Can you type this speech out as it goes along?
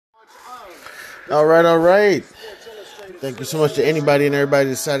All right, all right. Thank you so much to anybody and everybody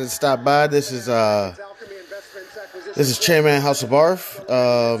that decided to stop by. This is Chairman House of Barf.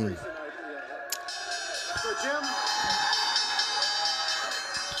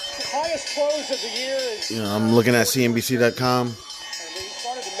 Highest close of the year is. I'm looking at CNBC.com. And they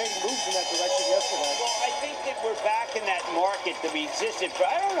started to make moves in that direction yesterday. Well, I think that we're back in that market that we existed for.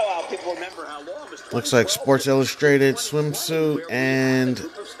 I don't know how people remember how long it was. Looks like Sports Illustrated, Swimsuit, and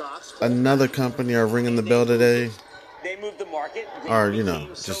another company are ringing the bell today. They moved the market. Or,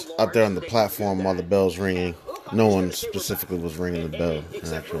 just up there on the platform while the bell's ringing. No one specifically was ringing the bell,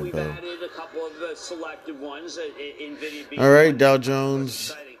 an actual bell. All right, Dow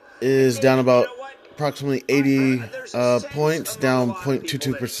Jones is down about approximately 80 points, down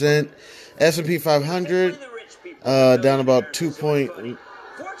 0.22%. S&P 500 down about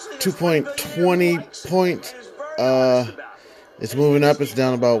 2.20 points. It's moving up. It's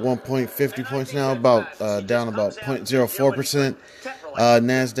down about 1.50 points now, down about 0.04%.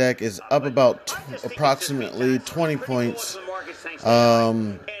 NASDAQ is up about approximately 20 points,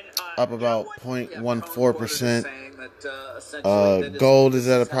 up about 0.14%. Gold is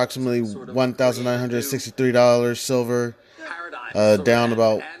at approximately $1,963. Silver down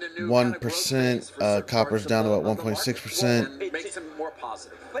about 1%. Copper's down about 1.6%. Makes them more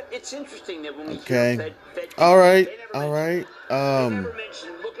positive. But it's interesting that when we okay. All right. Never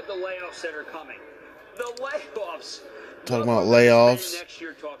mentioned, look at the layoffs that are coming. The layoffs. Talking about layoffs. Next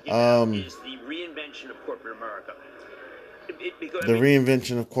year talking about is the reinvention of corporate America.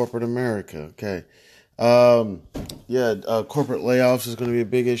 Reinvention of corporate America. Okay. Corporate layoffs is going to be a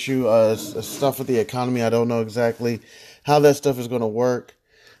big issue. Stuff with the economy, I don't know exactly how that stuff is going to work.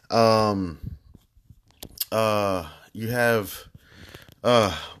 You have,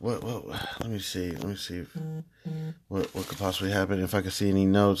 let me see what could possibly happen if I could see any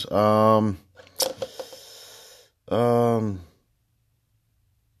notes. I'm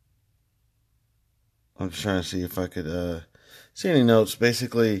just trying to see if I could, see any notes.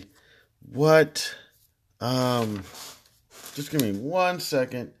 Basically, just give me 1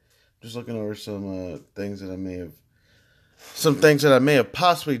 second. Just looking over some things that I may have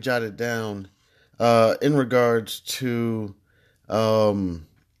possibly jotted down in regards to the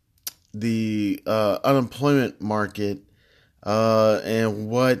unemployment market and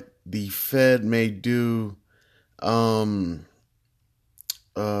what the Fed may do, what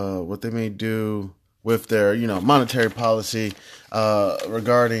they may do with their, monetary policy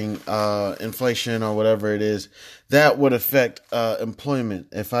regarding inflation or whatever it is that would affect employment.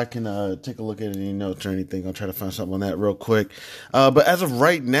 If I can take a look at any notes or anything, I'll try to find something on that real quick. But as of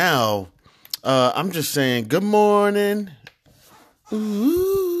right now, I'm just saying good morning.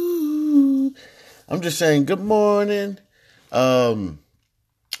 Ooh. I'm just saying good morning.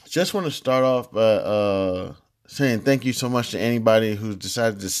 Just want to start off by saying thank you so much to anybody who's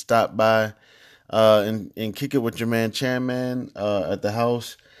decided to stop by and kick it with your man Chairman at the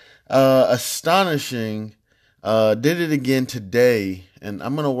house. Astonishing. Did it again today, and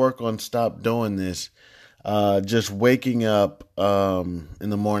I'm gonna work on stop doing this. Just waking up in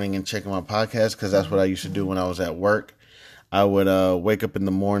the morning and checking my podcast, because that's what I used to do when I was at work. I would wake up in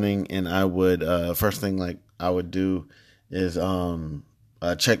the morning and I would first thing I would do is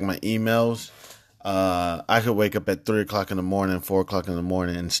check my emails. I could wake up at 3 o'clock in the morning, 4 o'clock in the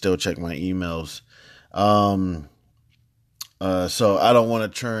morning, and still check my emails. So I don't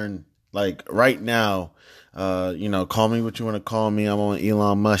want to turn, right now, call me what you want to call me. I'm on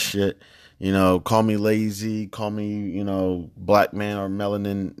Elon Musk shit. Call me lazy, call me, black man or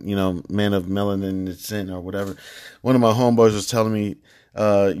melanin, man of melanin descent or whatever. One of my homeboys was telling me,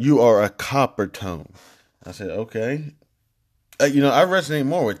 you are a copper tone. I said, okay. I resonate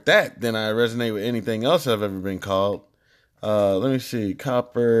more with that than I resonate with anything else I've ever been called. Let me see.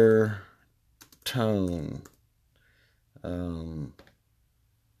 Copper tone. Let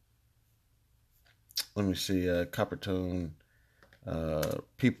me see. Copper tone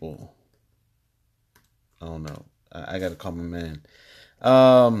people. I don't know. I got to call my man.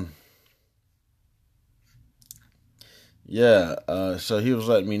 So he was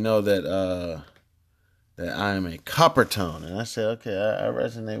letting me know that I am a copper tone. And I said, okay, I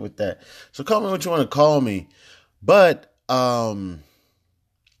resonate with that. So call me what you want to call me. But right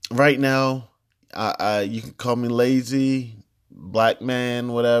now, you can call me lazy, black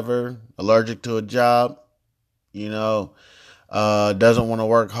man, whatever, allergic to a job, doesn't want to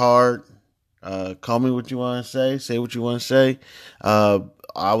work hard. Call me what you want to say what you want to say.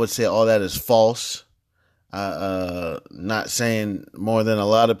 I would say all that is false. Not saying more than a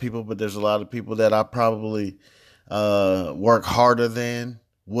lot of people, but there's a lot of people that I probably work harder than,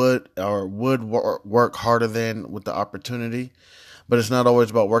 work harder than with the opportunity. But it's not always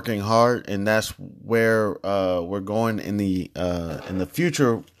about working hard, and that's where we're going in the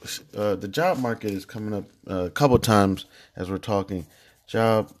future. The job market is coming up a couple times as we're talking.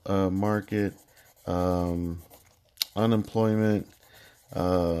 Job market, unemployment,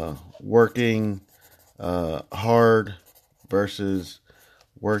 working hard versus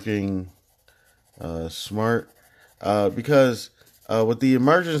working smart. Because with the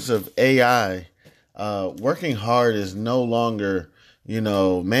emergence of AI, working hard is no longer,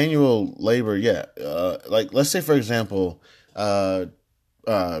 manual labor. Yeah. Like, let's say, for example, Trump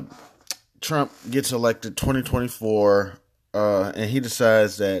gets elected 2024, and he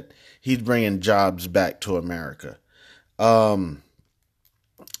decides that he's bringing jobs back to America.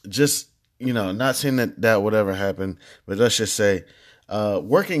 Just, not saying that would ever happen, but let's just say,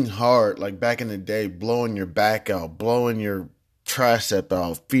 working hard, like back in the day, blowing your back out, blowing your tricep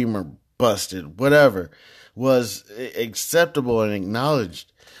out, femur busted, whatever, was acceptable and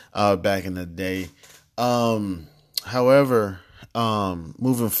acknowledged back in the day. However,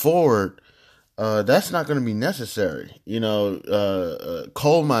 moving forward, that's not going to be necessary.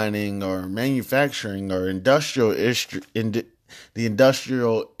 Coal mining or manufacturing or the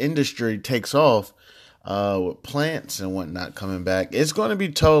industrial industry takes off with plants and whatnot coming back. It's going to be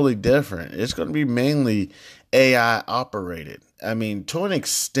totally different. It's going to be mainly AI operated. I mean, to an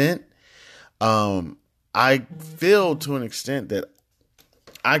extent, I feel to an extent that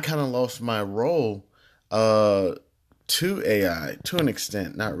I kind of lost my role to AI to an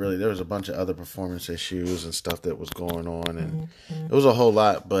extent. Not really. There was a bunch of other performance issues and stuff that was going on, and it was a whole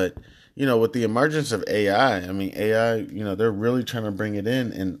lot. But with the emergence of AI, I mean, AI, they're really trying to bring it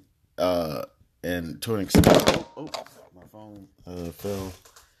in, and to an extent, my phone fell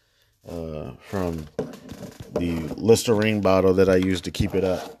from the Listerine bottle that I used to keep it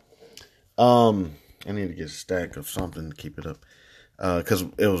up. I need to get a stack of something to keep it up because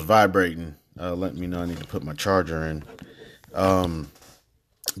it was vibrating, letting me know I need to put my charger in.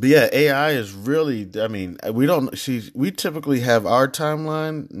 But yeah, AI is really, I mean, we typically have our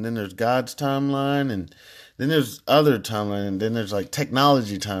timeline, and then there's God's timeline, and then there's other timeline, and then there's like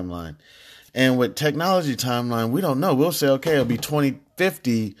technology timeline. And with technology timeline, we don't know. We'll say, okay, it'll be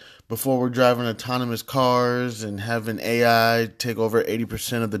 2050 before we're driving autonomous cars and having AI take over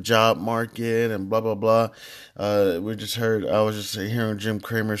 80% of the job market and blah, blah, blah. I was just hearing Jim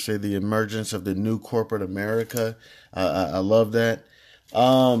Cramer say the emergence of the new corporate America. I love that.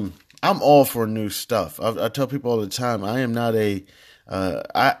 I'm all for new stuff. I tell people all the time, I am not I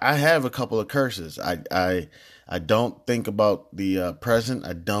have a couple of curses. I don't think about the present.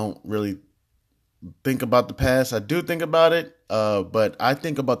 I don't really think about the past. I do think about it, but I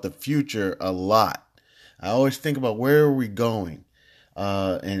think about the future a lot. I always think about where are we going,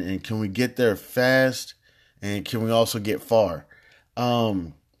 and can we get there fast, and can we also get far? Yeah,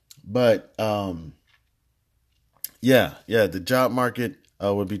 the job market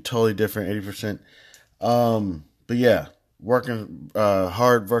would be totally different, 80%. But yeah, working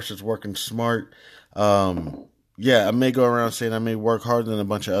hard versus working smart. Yeah, I may go around saying I may work harder than a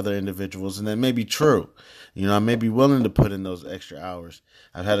bunch of other individuals, and that may be true. I may be willing to put in those extra hours.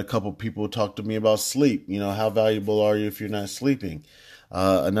 I've had a couple people talk to me about sleep. How valuable are you if you're not sleeping?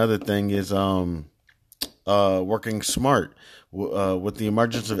 Another thing is working smart. With the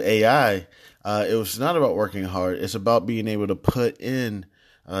emergence of AI, it was not about working hard. It's about being able to put in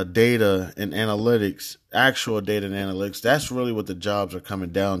data and analytics, actual data and analytics. That's really what the jobs are coming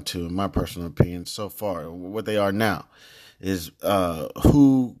down to, in my personal opinion, so far. What they are now is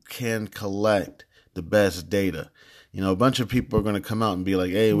who can collect the best data. A bunch of people are going to come out and be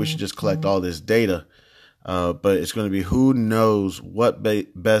like, hey, we should just collect all this data. But it's going to be who knows what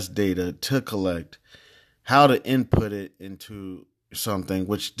best data to collect, how to input it into something,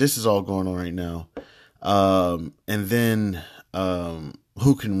 which this is all going on right now. And then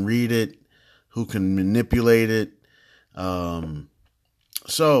who can read it, who can manipulate it.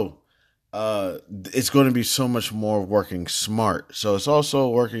 So it's going to be so much more working smart. So it's also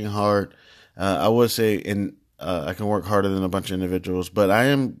working hard. I would say I can work harder than a bunch of individuals, but I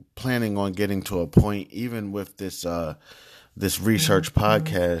am planning on getting to a point, even with this research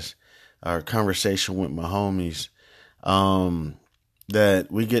podcast, our conversation with my homies,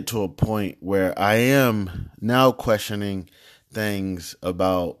 that we get to a point where I am now questioning things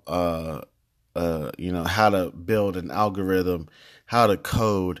about, how to build an algorithm, how to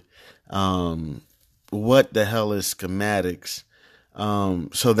code, what the hell is schematics,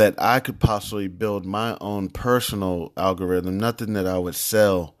 so that I could possibly build my own personal algorithm, nothing that I would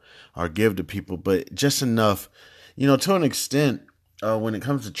sell or give to people, but just enough, to an extent, when it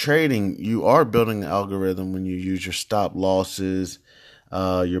comes to trading, you are building an algorithm when you use your stop losses,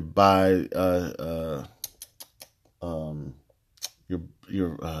 your buy,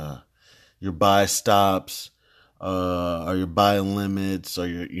 your your buy stops, or your buy limits, or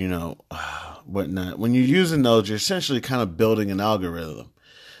your whatnot. When you're using those, you're essentially kind of building an algorithm.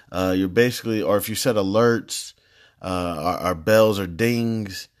 You're basically, or if you set alerts, our bells or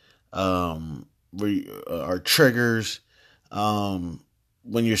dings, our triggers.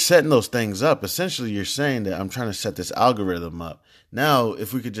 When you're setting those things up, essentially you're saying that I'm trying to set this algorithm up. Now,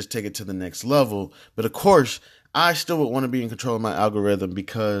 if we could just take it to the next level, but of course, I still would want to be in control of my algorithm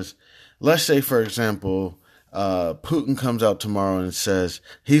because let's say, for example, Putin comes out tomorrow and says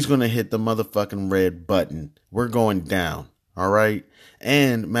he's going to hit the motherfucking red button. We're going down. All right.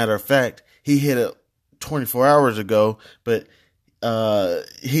 And matter of fact, he hit it 24 hours ago, but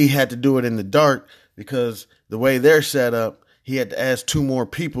he had to do it in the dark because the way they're set up, he had to ask 2 more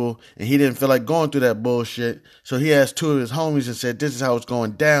people and he didn't feel like going through that bullshit. So he asked 2 of his homies and said, this is how it's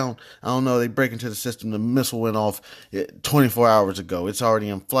going down. I don't know. They break into the system. The missile went off 24 hours ago. It's already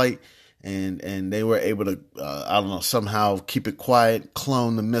in flight. And they were able to, I don't know, somehow keep it quiet,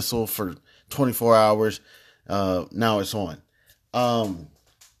 clone the missile for 24 hours. Now it's on.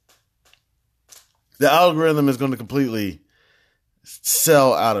 The algorithm is going to completely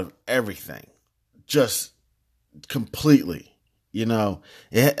sell out of everything. Just completely. I'm not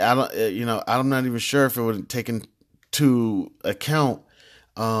even sure if it would have taken to account.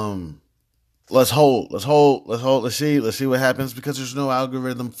 Let's hold. Let's see what happens because there's no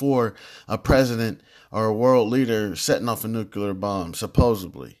algorithm for a president or a world leader setting off a nuclear bomb,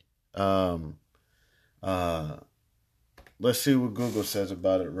 supposedly. Let's see what Google says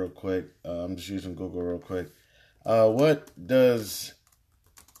about it real quick. I'm just using Google real quick. What does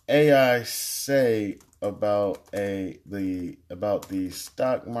AI say about the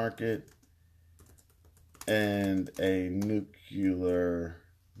stock market and a nuclear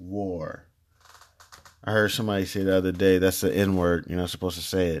war? I heard somebody say the other day that's the N word. You're not supposed to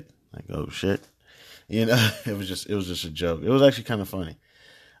say it. Like, oh shit. It was just a joke. It was actually kind of funny.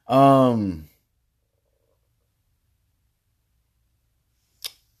 I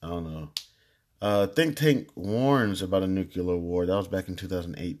don't know. Think Tank warns about a nuclear war. That was back in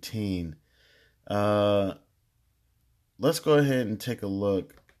 2018. Let's go ahead and take a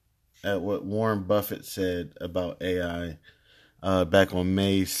look at what Warren Buffett said about AI back on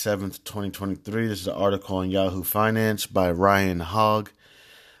May 7th, 2023. This is an article on Yahoo Finance by Ryan Hogg.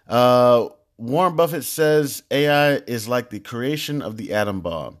 Warren Buffett says AI is like the creation of the atom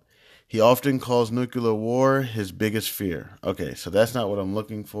bomb. He often calls nuclear war his biggest fear. Okay, so that's not what I'm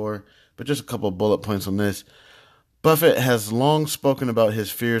looking for, but just a couple of bullet points on this. Buffett has long spoken about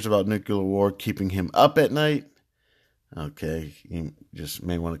his fears about nuclear war keeping him up at night. Okay, you just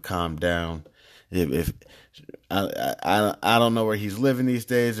may want to calm down. If I don't know where he's living these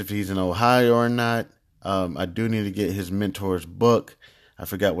days, if he's in Ohio or not. I do need to get his mentor's book. I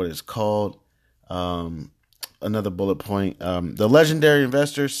forgot what it's called. Another bullet point. The legendary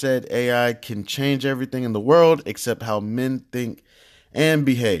investor said AI can change everything in the world except how men think and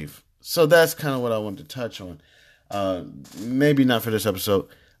behave. So that's kind of what I wanted to touch on. Maybe not for this episode,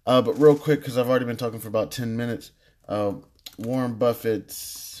 but real quick, because I've already been talking for about 10 minutes. Warren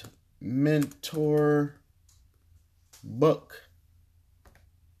Buffett's mentor book.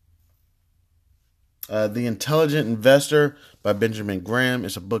 The Intelligent Investor by Benjamin Graham.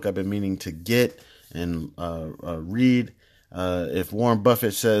 It's a book I've been meaning to get and read. If Warren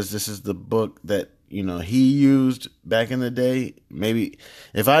Buffett says this is the book that he used back in the day, maybe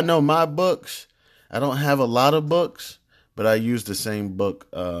if I know my books, I don't have a lot of books, but I use the same book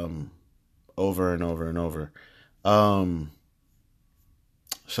over and over and over.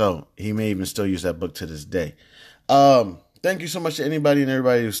 So he may even still use that book to this day. Thank you so much to anybody and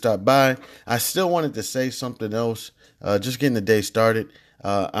everybody who stopped by. I still wanted to say something else. Just getting the day started.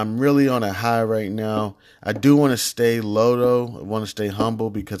 I'm really on a high right now. I do want to stay low though. I want to stay humble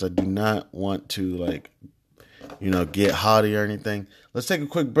because I do not want to get haughty or anything. Let's take a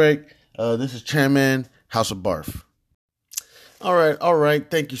quick break. This is Chairman House of Barf. All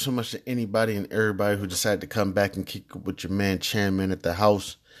right. Thank you so much to anybody and everybody who decided to come back and kick it with your man Chairman at the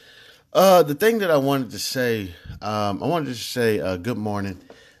house. The thing that I wanted to say, good morning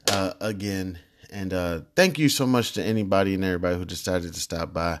again. And thank you so much to anybody and everybody who decided to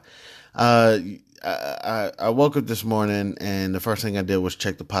stop by. I woke up this morning and the first thing I did was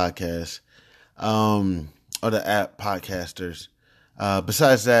check the podcast, or the app Podcasters.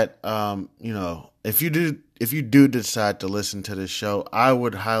 Besides that, if you do decide to listen to this show, I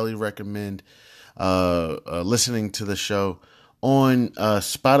would highly recommend listening to the show on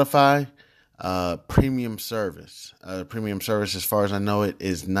Spotify premium service. Premium service, as far as I know it,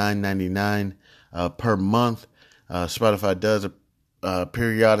 is $9.99 per month. Spotify does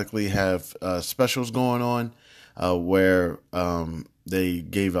periodically have specials going on where they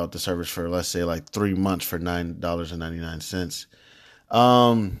gave out the service for, let's say, like 3 months for $9.99.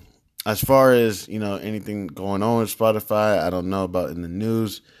 As far as, anything going on with Spotify, I don't know about in the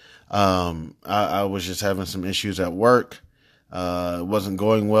news. I was just having some issues at work. It wasn't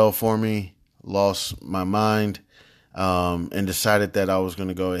going well for me. Lost my mind, and decided that I was going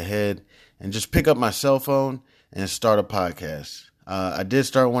to go ahead and just pick up my cell phone and start a podcast. I did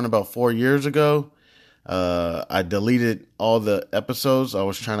start one about 4 years ago. I deleted all the episodes. I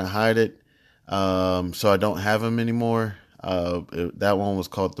was trying to hide it, so I don't have them anymore. That one was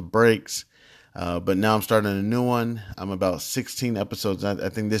called The Breaks. But now I'm starting a new one. I'm about 16 episodes. I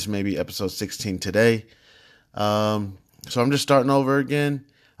think this may be episode 16 today. So I'm just starting over again.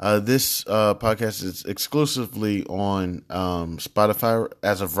 This podcast is exclusively on Spotify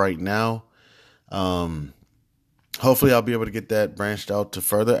as of right now. Hopefully I'll be able to get that branched out to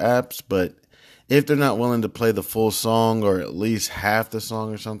further apps, but if they're not willing to play the full song or at least half the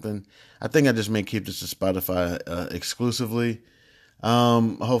song or something, I think I just may keep this to Spotify exclusively.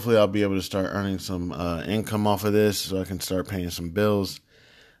 Hopefully I'll be able to start earning some income off of this so I can start paying some bills.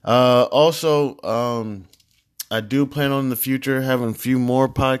 Also, I do plan on in the future having a few more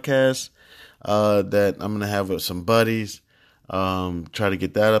podcasts that I'm going to have with some buddies. Try to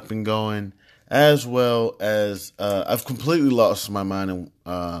get that up and going, as well as I've completely lost my mind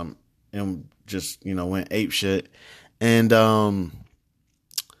and just went ape shit. And I'm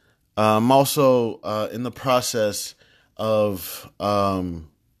also in the process of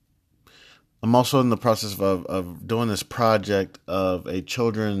doing this project of a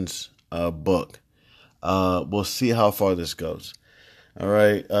children's book. We'll see how far this goes. All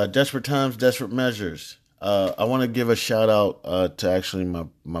right. Desperate times, desperate measures. I want to give a shout out to actually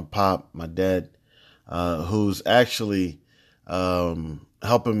my pop, my dad, who's actually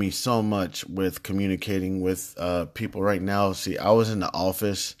helping me so much with communicating with people right now. See, I was in the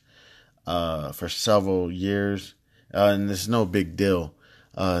office for several years, and it's no big deal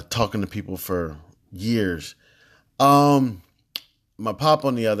talking to people for years. My pop,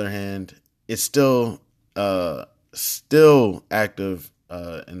 on the other hand, is still active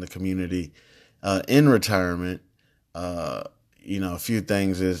in the community, in retirement. A few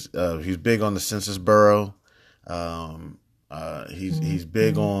things is he's big on the Census Bureau. He's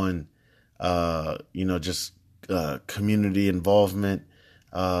big on just community involvement.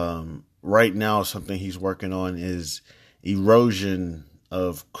 Right now, something he's working on is erosion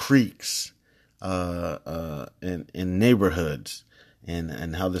of creeks in neighborhoods,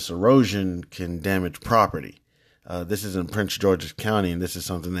 and how this erosion can damage property. This is in Prince George's County, and this is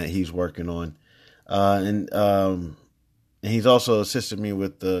something that he's working on. And he's also assisted me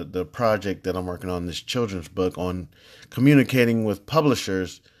with the project that I'm working on, this children's book, on communicating with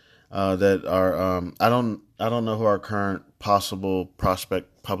publishers that are I don't know who our current possible prospect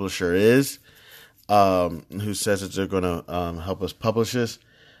publisher is, who says that they're going to help us publish this.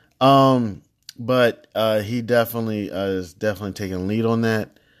 But he definitely is taking lead on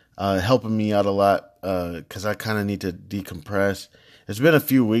that, helping me out a lot, because I kind of need to decompress. It's been a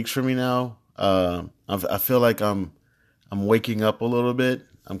few weeks for me now. I feel like I'm waking up a little bit.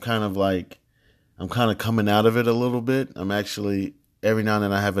 I'm kind of coming out of it a little bit. I'm actually, every now and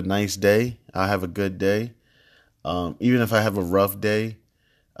then I have a nice day. I have a good day. Even if I have a rough day,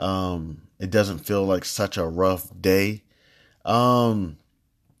 it doesn't feel like such a rough day. But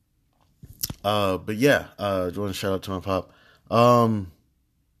yeah, I want to shout out to my pop.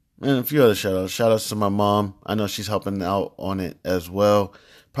 And a few other shout outs. Shout outs to my mom. I know she's helping out on it as well.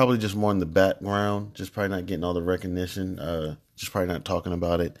 Probably just more in the background, just probably not getting all the recognition, just probably not talking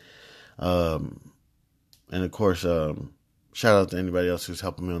about it. And of course, shout out to anybody else who's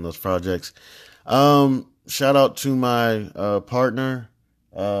helping me on those projects. Shout out to my partner,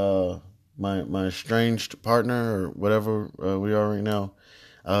 my estranged partner, or whatever we are right now.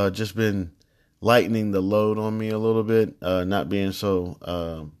 Just been lightening the load on me a little bit, not being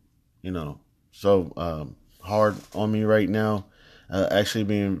so, so hard on me right now. Actually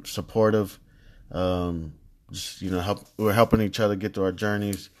being supportive, just, we're helping each other get through our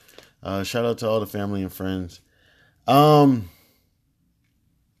journeys. Shout out to all the family and friends. So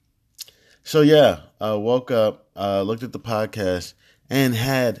yeah, woke up, looked at the podcast, and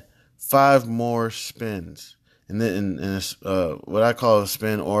had 5 more spins. And then, what I call a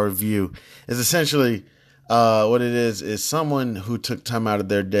spin or a view is essentially, what it is someone who took time out of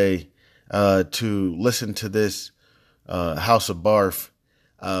their day, to listen to this House of Barf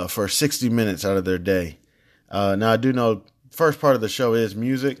for 60 minutes out of their day. Now, I do know first part of the show is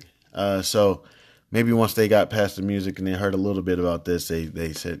music, so maybe once they got past the music and they heard a little bit about this,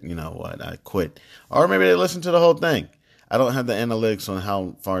 they said, you know what, I quit. Or maybe they listened to the whole thing. I don't have the analytics on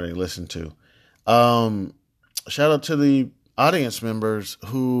how far they listened to. Shout out to the audience members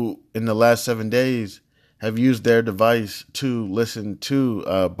who, in the last 7 days, have used their device to listen to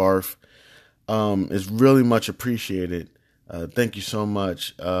Barf. It's really much appreciated. Thank you so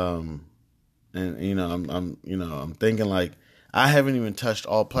much. And I'm thinking like I haven't even touched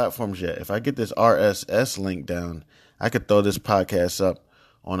all platforms yet. If I get this RSS link down, I could throw this podcast up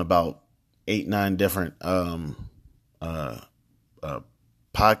on about 8-9 different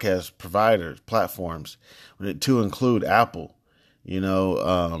podcast providers, platforms, to include Apple.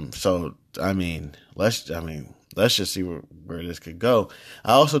 So let's just see where this could go.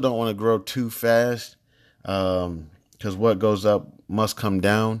 I also don't want to grow too fast, because what goes up must come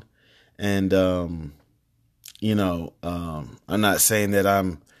down. And I'm not saying that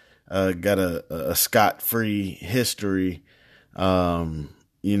I'm got a scot-free history. I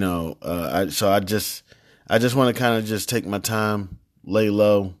just want to kind of just take my time, lay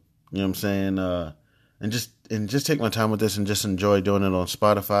low, you know what I'm saying? And just take my time with this and just enjoy doing it on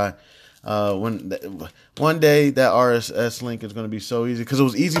Spotify. One day that RSS link is going to be so easy, because it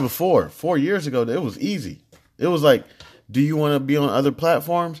was easy before. 4 years ago, it was easy. It was like, do you want to be on other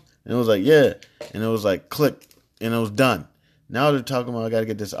platforms? And it was like, yeah. And it was like, click, and it was done. Now they're talking about I got to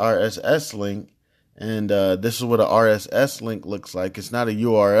get this RSS link, and this is what an RSS link looks like. It's not a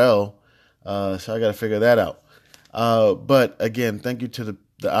URL, so I got to figure that out. But again, thank you to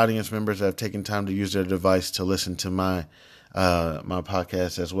the audience members that have taken time to use their device to listen to my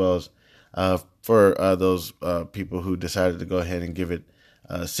podcast, as well as for those people who decided to go ahead and give it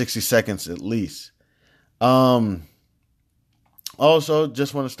 60 seconds at least. Also,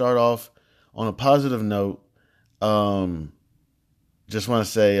 just want to start off on a positive note. Just want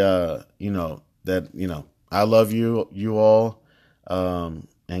to say, that, I love you all,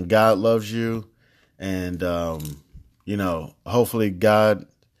 and God loves you. And, hopefully God's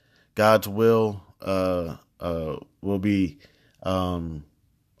will, will be,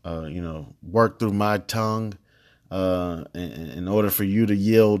 worked through my tongue, in order for you to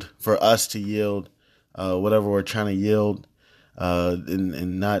yield, for us to yield, whatever we're trying to yield,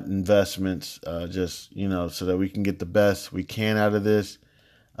 and not investments, just, so that we can get the best we can out of this.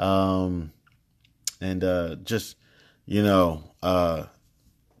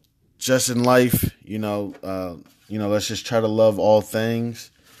 Just in life, let's just try to love all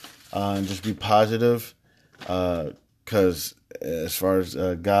things, and just be positive, because as far as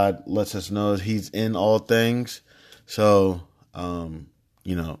God lets us know, He's in all things. So,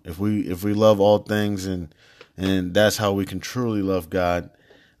 if we love all things, and that's how we can truly love God,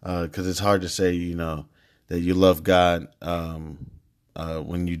 because it's hard to say, that you love God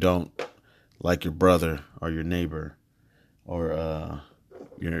when you don't like your brother or your neighbor or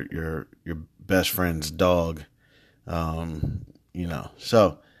your best friend's dog.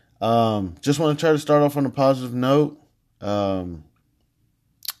 So just want to try to start off on a positive note.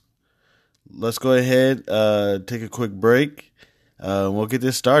 Let's go ahead, take a quick break. We'll get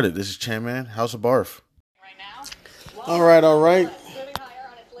this started. This is Chairman, House of Barf. All right.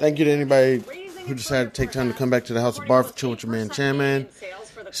 Thank you to anybody who decided to take time to come back to the House of Barf, chill with your man, Chairman.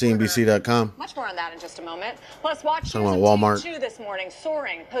 CNBC.com. Much more on that in just a moment. Plus, watch talking about Walmart this morning,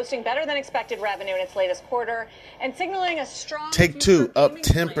 soaring, posting better than expected revenue in its latest quarter, and signaling a strong Take-Two up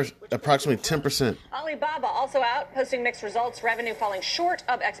 10%, approximately 10%. Alibaba also out, posting mixed results, revenue falling short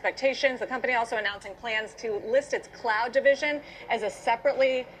of expectations. The company also announcing plans to list its cloud division as a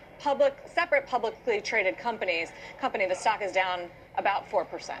separate publicly traded company. The stock is down about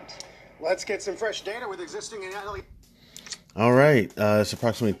 4%. Let's get some fresh data with existing analysts. All right. It's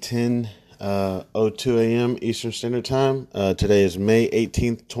approximately 10:02 a.m. Eastern Standard Time. Today is May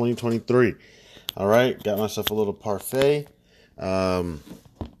 18th, 2023. All right. Got myself a little parfait, yogurt,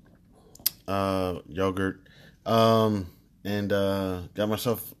 and got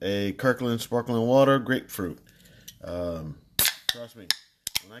myself a Kirkland sparkling water, grapefruit. Trust me,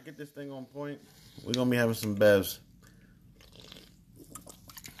 when I get this thing on point, we're going to be having some bevs.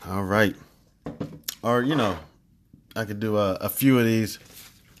 All right. Or, I could do a few of these.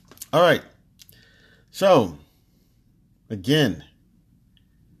 All right. So, again,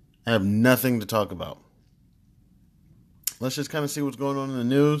 I have nothing to talk about. Let's just kind of see what's going on in the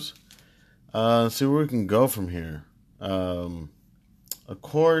news. See where we can go from here. Of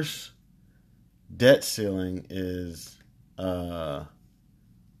course, debt ceiling is the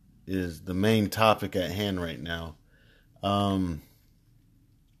main topic at hand right now. Let's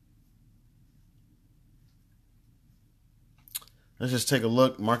just take a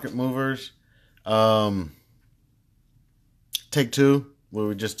look. Market movers. Take Two, what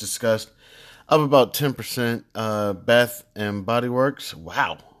we just discussed, up about 10%. Bath and Body Works,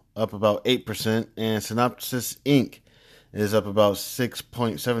 wow, up about 8%. And Synopsys Inc. is up about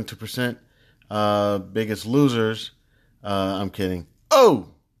 6.72%. Biggest losers, I'm kidding. Oh,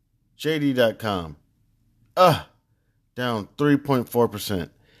 JD.com, down 3.4%.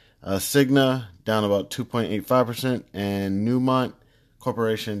 Cigna, down about 2.85%. And Newmont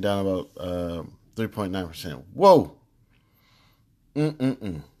Corporation, down about 3.9%. Whoa.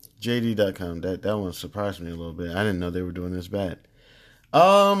 JD.com. That one surprised me a little bit. I didn't know they were doing this bad.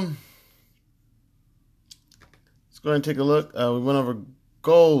 Let's go ahead and take a look. We went over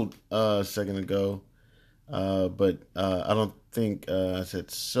gold a second ago, but I don't think I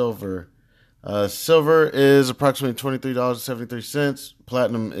said silver. Silver is approximately $23.73.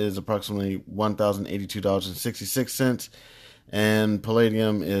 Platinum is approximately $1,082.66. And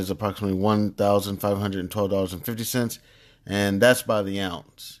palladium is approximately $1,512.50. And that's by the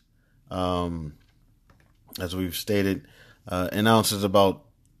ounce. As we've stated, an ounce is about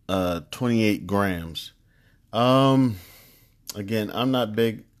 28 grams. Again, I'm not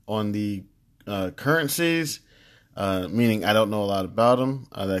big on the currencies, meaning I don't know a lot about them.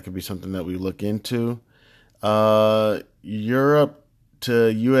 That could be something that we look into. Europe to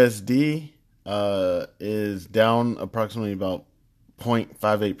USD is down approximately about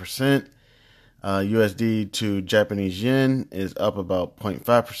 0.58%. USD to Japanese yen is up about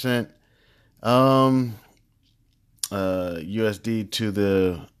 0.5%. USD to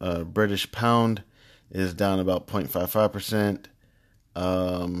the British pound is down about 0.55%.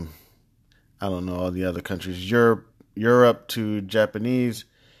 I don't know all the other countries. Europe to Japanese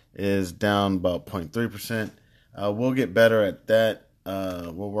is down about 0.3%. We'll get better at that.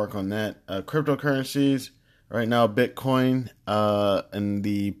 We'll work on that. Cryptocurrencies. Right now, Bitcoin in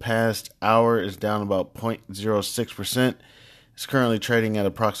the past hour is down about 0.06%. It's currently trading at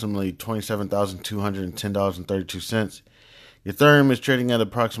approximately $27,210.32. Ethereum is trading at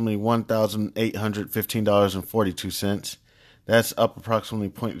approximately $1,815.42. That's up approximately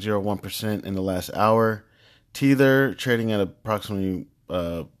 0.01% in the last hour. Tether trading at approximately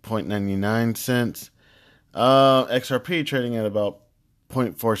 0.99 cents. XRP trading at about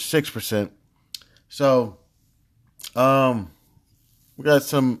 0.46%. So, we got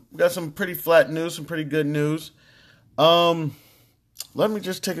some pretty flat news, some pretty good news. Let me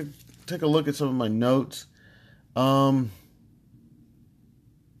just take a look at some of my notes, and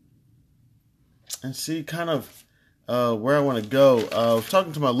see kind of where I want to go. I was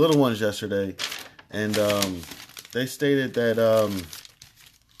talking to my little ones yesterday, and they stated that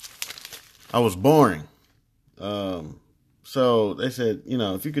I was boring. So they said,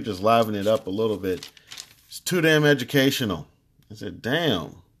 if you could just liven it up a little bit. It's too damn educational. I said, damn.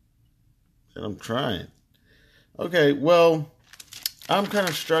 I said, I'm trying. Okay, well, I'm kind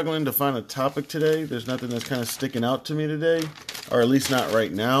of struggling to find a topic today. There's nothing that's kind of sticking out to me today, or at least not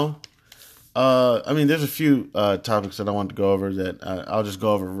right now. There's a few topics that I want to go over that I'll just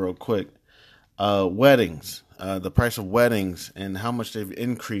go over real quick. Weddings, the price of weddings and how much they've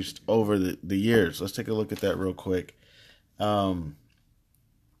increased over the years. Let's take a look at that real quick.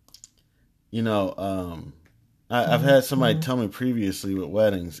 I've had somebody tell me previously with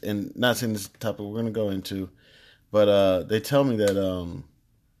weddings, and not saying this topic we're going to go into, but they tell me that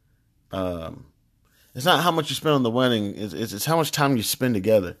it's not how much you spend on the wedding, it's how much time you spend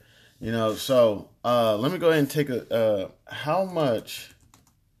together. So let me go ahead and take how much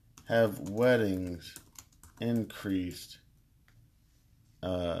have weddings increased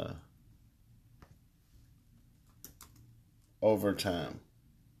over time?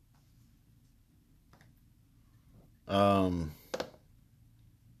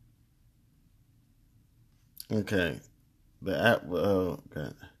 Okay. Have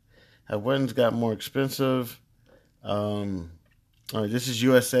weddings got more expensive? All right, this is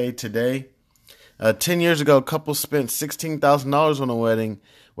USA Today. 10 years ago, couples spent $16,000 on a wedding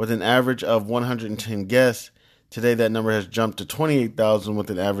with an average of 110 guests. Today, that number has jumped to $28,000 with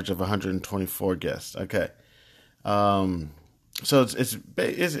an average of 124 guests. Okay. So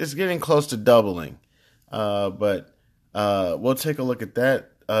it's getting close to doubling. But we'll take a look at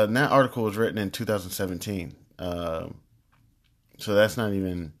that. And that article was written in 2017. So that's not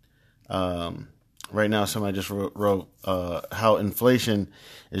even, right now somebody just wrote how inflation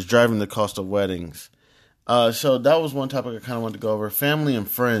is driving the cost of weddings. So that was one topic I kind of wanted to go over. Family and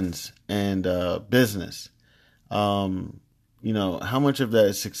friends and business. How much of that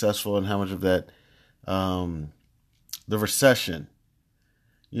is successful and how much of that the recession.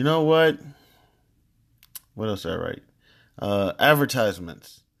 You know what? What else did I write?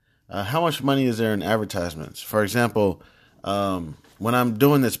 Advertisements. How much money is there in advertisements? For example, when I'm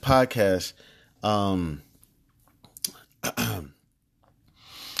doing this podcast, I'm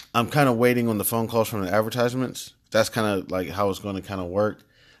kind of waiting on the phone calls from the advertisements. That's kind of like how it's going to kind of work.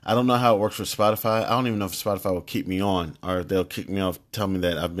 I don't know how it works with Spotify. I don't even know if Spotify will keep me on or they'll kick me off, tell me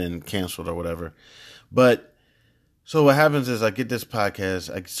that I've been canceled or whatever. But so what happens is I get this podcast,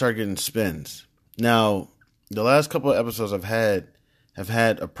 I start getting spins. Now, the last couple of episodes I've had have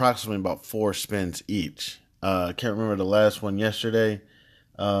had approximately about 4 spins each. I can't remember the last one yesterday.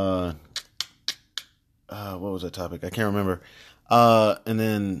 What was that topic? I can't remember. And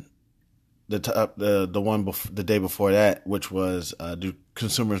then the one the day before that, which was do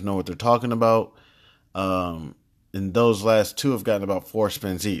consumers know what they're talking about? And those last 2 have gotten about 4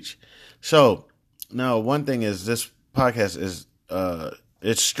 spins each. So now one thing is this podcast is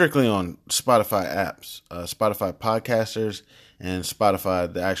it's strictly on Spotify apps, Spotify podcasters, and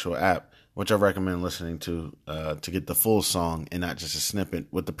Spotify the actual app, which I recommend listening to get the full song and not just a snippet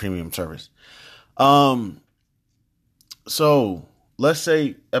with the premium service. So let's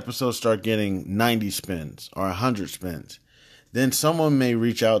say episodes start getting 90 spins or 100 spins. Then someone may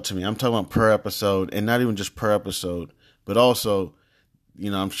reach out to me. I'm talking about per episode, and not even just per episode, but also,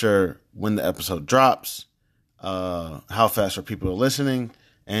 I'm sure when the episode drops, how fast are people listening,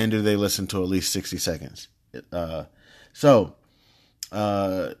 and do they listen to at least 60 seconds? So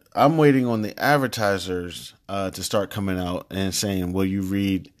I'm waiting on the advertisers to start coming out and saying, will you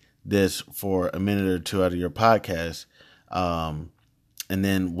read this for a minute or 2 out of your podcast? And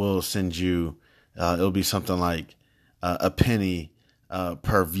then we'll send you, it'll be something like a penny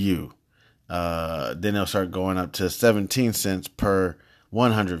per view. Then it'll start going up to 17 cents per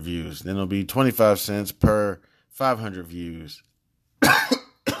 100 views. Then it'll be 25 cents per 500 views.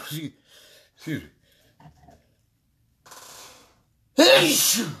 Excuse me.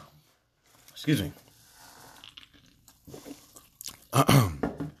 Excuse me.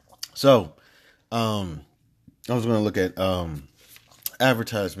 So, I was going to look at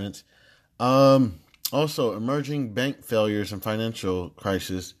advertisements. Also, emerging bank failures and financial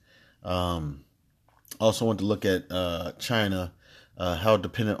crisis. Also want to look at China. How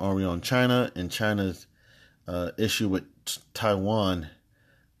dependent are we on China and China's issue with Taiwan?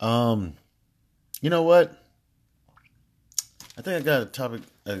 You know what? I think I got a topic.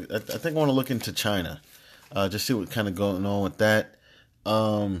 I think I want to look into China. Just see what kind of going on with that.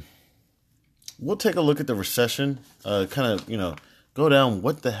 We'll take a look at the recession. Go down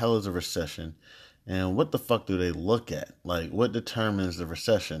what the hell is a recession and what the fuck do they look at? Like, what determines the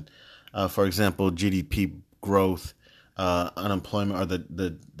recession? For example, GDP growth, unemployment, or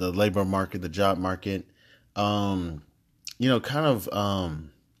the labor market, the job market. What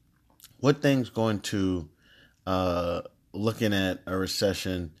things going to looking at a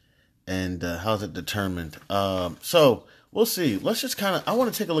recession and how's it determined? So we'll see. Let's just I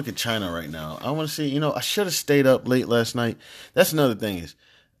want to take a look at China right now. I want to see, I should have stayed up late last night. That's another thing is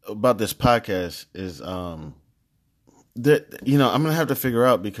about this podcast is, that, I'm going to have to figure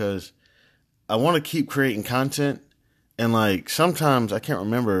out because I want to keep creating content and like sometimes I can't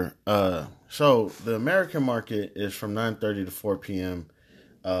remember. So the American market is from 9:30 to 4 p.m.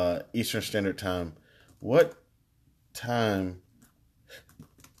 Eastern Standard Time. What time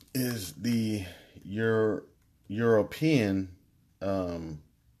is the European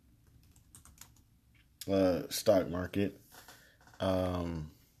stock market?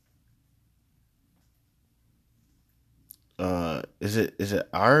 Is it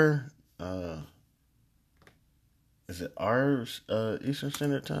our Eastern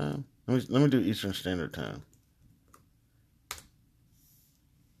Standard Time? Let me do Eastern Standard Time.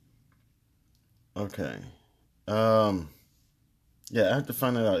 Okay. Yeah, I have to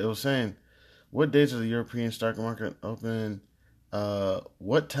find that out. It was saying, what days does the European stock market open?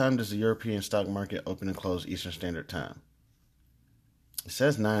 What time does the European stock market open and close Eastern Standard Time? It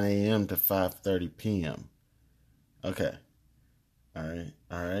says 9 a.m. to 5:30 p.m. Okay. All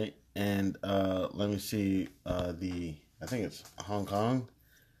right. And let me see I think it's Hong Kong.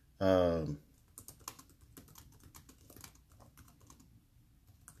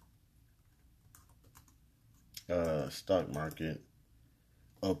 Stock market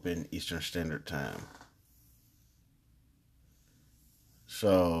open Eastern Standard Time.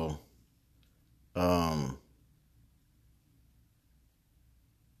 So, I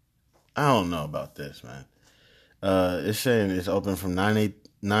don't know about this, man. It's saying it's open from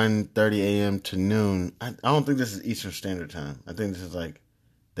 9:30 a.m. to noon. I don't think this is Eastern Standard Time. I think this is like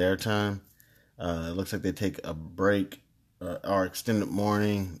their time. It looks like they take a break or extended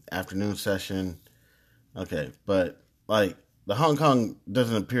morning, afternoon session. Okay, but like the Hong Kong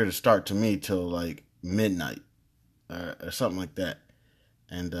doesn't appear to start to me till like midnight or something like that.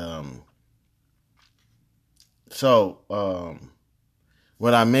 And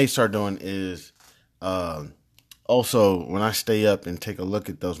what I may start doing is also when I stay up and take a look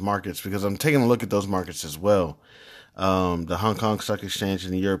at those markets, because I'm taking a look at those markets as well, the Hong Kong Stock Exchange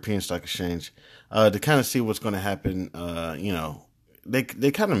and the European Stock Exchange, to kind of see what's going to happen. They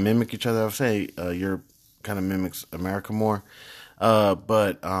kind of mimic each other. I would say Europe kind of mimics America more,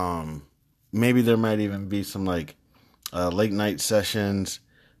 but maybe there might even be some like late night sessions.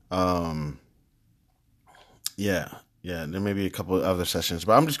 Yeah, there may be a couple of other sessions,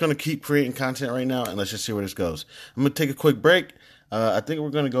 but I'm just going to keep creating content right now, and let's just see where this goes. I'm going to take a quick break. I think we're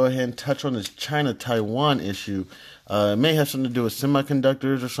going to go ahead and touch on this China-Taiwan issue. It may have something to do with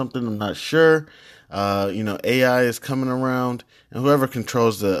semiconductors or something. I'm not sure. AI is coming around, and whoever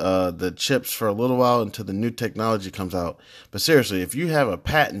controls the chips for a little while until the new technology comes out. But seriously, if you have a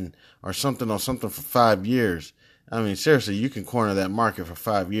patent or something on something for 5 years, I mean, seriously, you can corner that market for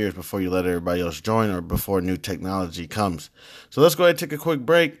 5 years before you let everybody else join or before new technology comes. So let's go ahead and take a quick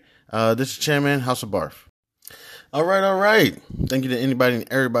break. This is Chairman, House of Barf. All right. Thank you to anybody and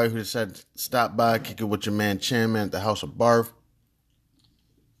everybody who decided to stop by, kick it with your man, Chairman, at the House of Barf.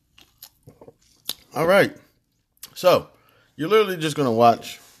 All right. So you're literally just going to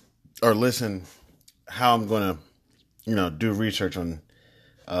watch or listen how I'm going to, do research on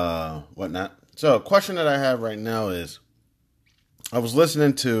whatnot. So, a question that I have right now is, I was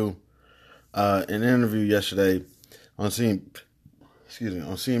listening to an interview yesterday on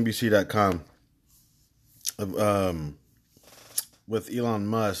CNBC.com with Elon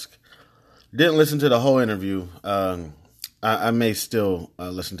Musk. Didn't listen to the whole interview. I may still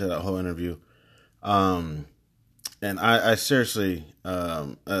listen to that whole interview. And I seriously,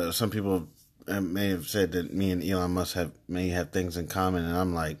 some people may have said that me and Elon Musk may have things in common, and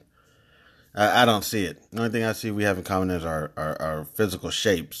I'm like, I don't see it. The only thing I see we have in common is our physical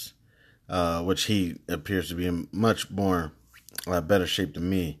shapes, which he appears to be in much more better shape than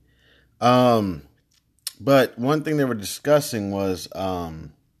me. But one thing they were discussing was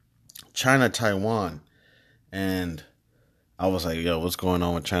China-Taiwan. And I was like, yo, what's going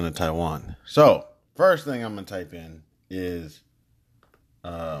on with China-Taiwan? So, first thing I'm going to type in is,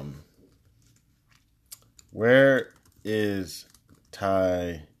 where is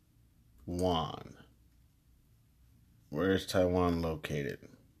Taiwan? Where is Taiwan located?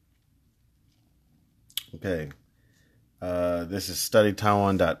 Okay. This is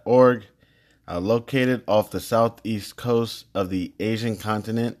studytaiwan.org. Located off the southeast coast of the Asian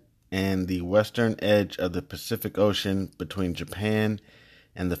continent and the western edge of the Pacific Ocean between Japan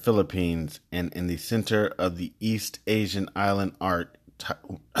and the Philippines, and in the center of the East Asian island arc,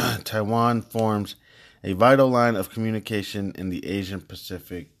 Taiwan forms a vital line of communication in the Asian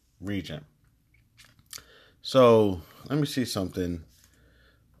Pacific region. So, let me see something.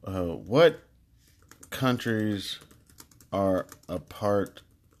 What countries are a part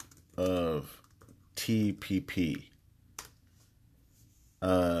of TPP?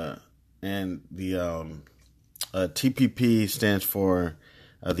 And the TPP stands for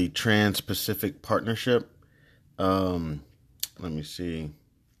the Trans-Pacific Partnership. Let me see.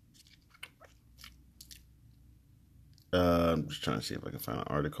 I'm just trying to see if I can find an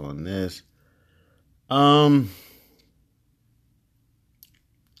article on this.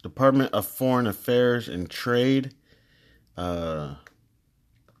 Department of Foreign Affairs and Trade. Let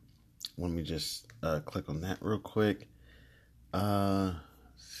me just click on that real quick.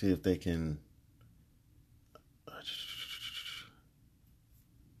 See if they can.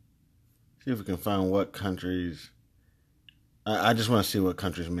 See if we can find what countries. I just want to see what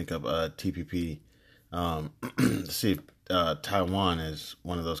countries make up TPP. See if Taiwan is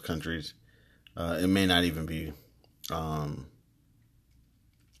one of those countries. It may not even be. Let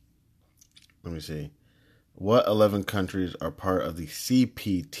me see. What 11 countries are part of the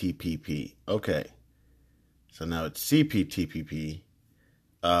CPTPP? Okay. So now it's CPTPP.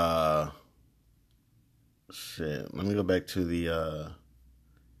 Shit. Let me go back to the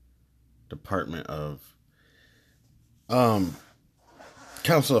Department of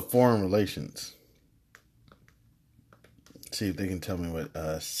Council of Foreign Relations. See if they can tell me what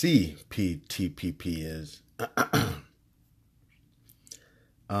CPTPP is.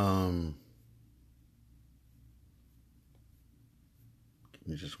 Give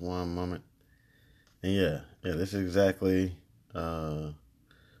me just one moment. And yeah, this is exactly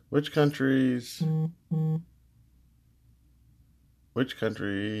which countries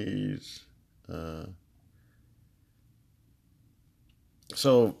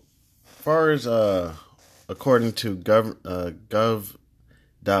So, far as according to gov.wells,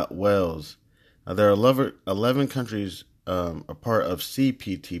 there are 11 countries a part of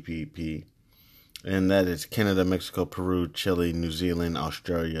CPTPP, and that is Canada, Mexico, Peru, Chile, New Zealand,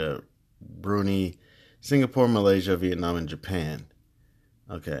 Australia, Brunei, Singapore, Malaysia, Vietnam, and Japan.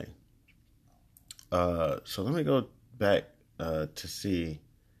 Okay. So let me go back to see.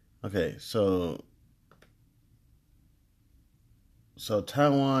 Okay, so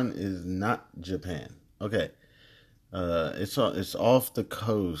Taiwan is not Japan. Okay, it's off the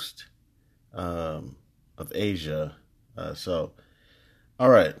coast of Asia. So all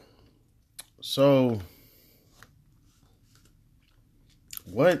right. So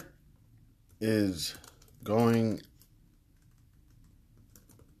what is going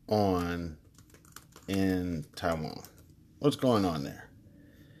on in Taiwan? What's going on there?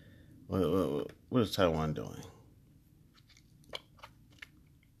 What is Taiwan doing?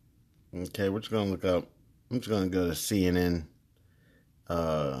 Okay, we're just going to look up. I'm just going to go to CNN.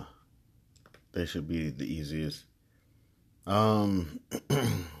 They should be the easiest.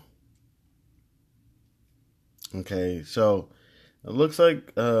 Okay, so it looks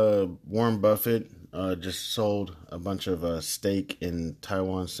like Warren Buffett just sold a bunch of stake in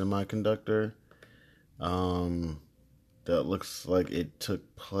Taiwan Semiconductor. That looks like it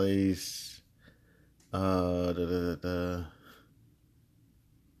took place. Let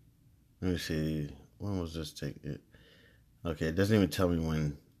me see. When was this take? Okay, it doesn't even tell me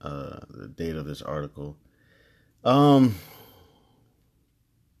when the date of this article.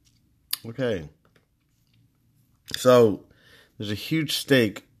 Okay. So there's a huge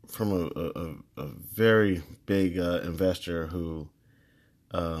stake from a very big investor who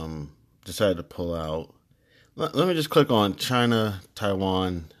decided to pull out. Let me just click on China,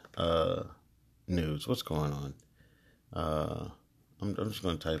 Taiwan news. What's going on? I'm just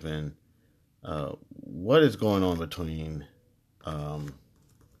going to type in what is going on between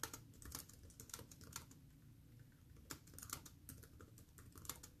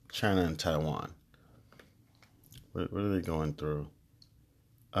China and Taiwan. What are they going through?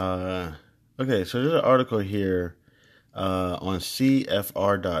 Okay, so there's an article here on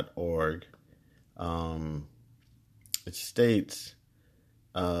CFR.org. It states,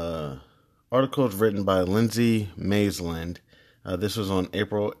 articles written by Lindsay Maisland. This was on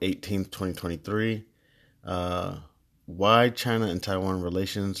April 18th, 2023. Why China and Taiwan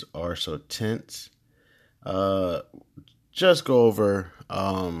relations are so tense. Just go over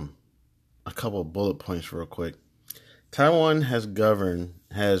a couple of bullet points real quick. Taiwan has been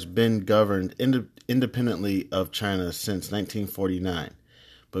governed independently of China since 1949,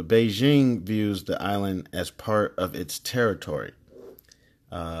 but Beijing views the island as part of its territory.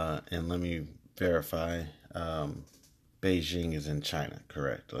 And let me verify. Beijing is in China,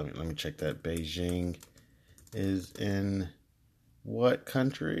 correct? Let me check that. Beijing is in what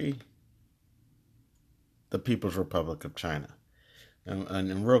country? The People's Republic of China.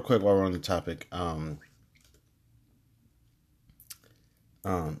 And real quick, while we're on the topic,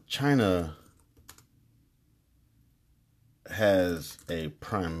 China has a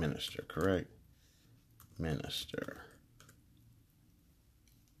prime minister, correct? Minister.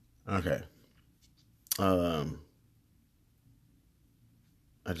 Okay. I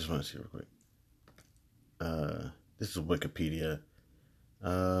just want to see real quick. This is Wikipedia.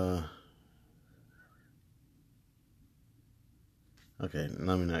 Okay,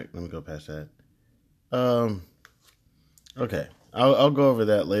 let me go past that. Okay, I'll go over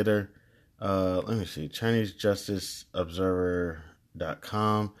that later. Let me see.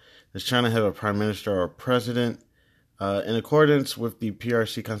 ChineseJusticeObserver.com. Does China have a prime minister or president? In accordance with the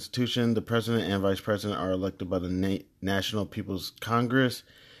PRC Constitution, the president and vice president are elected by the National People's Congress.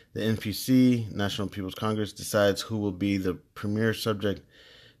 The NPC, National People's Congress, decides who will be the premier subject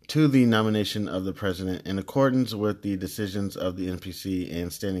to the nomination of the president. In accordance with the decisions of the NPC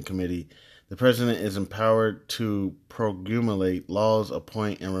and Standing Committee, the president is empowered to promulgate laws,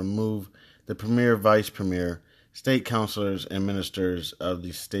 appoint and remove the premier, vice premier, state councilors, and ministers of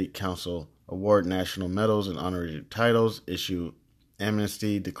the state council, award national medals and honorary titles, issue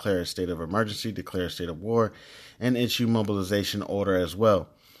amnesty, declare a state of emergency, declare a state of war, and issue mobilization order as well.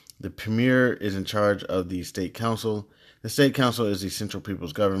 The premier is in charge of the state council. The state council is the central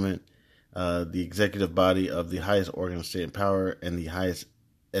people's government, the executive body of the highest organ of state power and the highest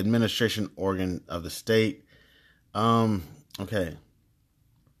administration organ of the state. Okay.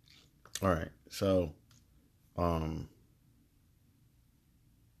 All right. So,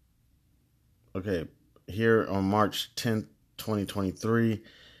 okay. Here on March 10th, 2023,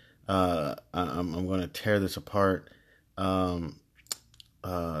 I'm going to tear this apart. This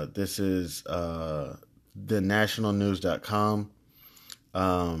is thenationalnews.com.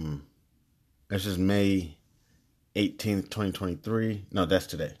 This is May 18th, 2023. No, that's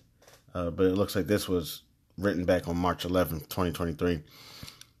today. But it looks like this was written back on March 11th, 2023.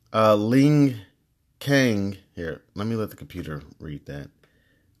 Ling Kang, here, let me let the computer read that.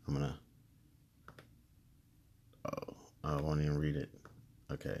 I won't even read it.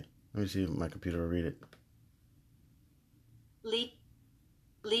 Okay, let me see if my computer will read it. Li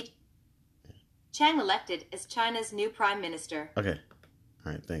Chang elected as China's new prime minister. Okay,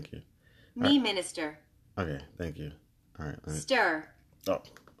 all right, thank you. Minister. Okay, thank you. All right. Stir. Oh,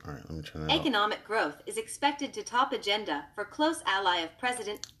 all right, let me turn that off. Economic growth is expected to top agenda for close ally of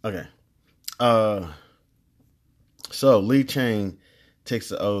President. Okay. So Li Chang takes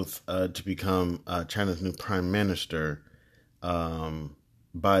the oath to become China's new prime minister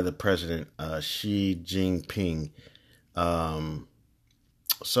by the president Xi Jinping. It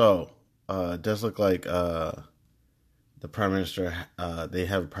does look like the prime minister. They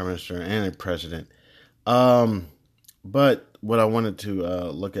have a prime minister and a president. But what I wanted to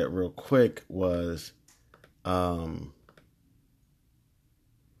look at real quick was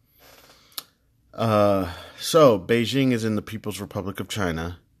so Beijing is in the People's Republic of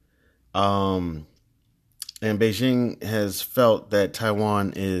China. And Beijing has felt that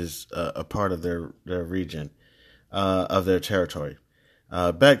Taiwan is a part of their region, of their territory.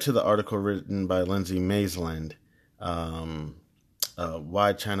 Back to the article written by Lindsay Maisland,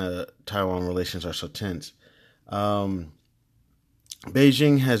 why China-Taiwan relations are so tense.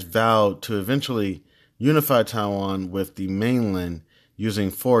 Beijing has vowed to eventually unify Taiwan with the mainland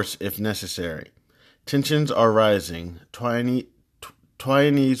using force if necessary. Tensions are rising. Taiwanese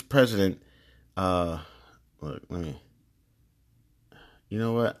president, you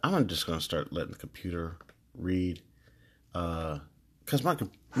know what? I'm just going to start letting the computer read, because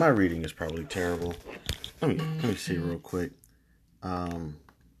my reading is probably terrible. Let me see real quick.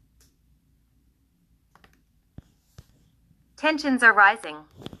 Tensions are rising.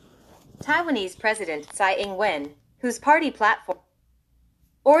 Taiwanese President Tsai Ing-wen, whose party platform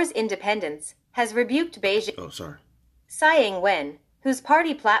Or's independence, has rebuked Beijing. Oh, sorry. Tsai Ing-wen, whose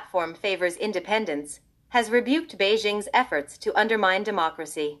party platform favors independence, has rebuked Beijing's efforts to undermine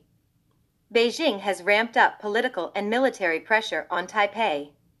democracy. Beijing has ramped up political and military pressure on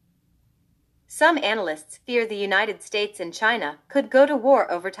Taipei. Some analysts fear the United States and China could go to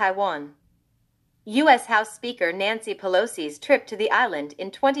war over Taiwan. U.S. House Speaker Nancy Pelosi's trip to the island in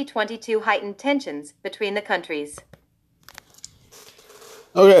 2022 heightened tensions between the countries.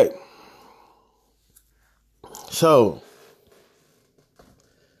 Okay. So,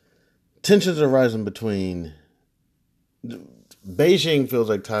 tensions are rising between... Beijing feels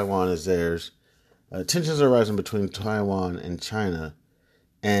like Taiwan is theirs. Tensions are rising between Taiwan and China.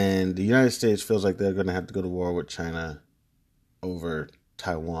 And the United States feels like they're going to have to go to war with China over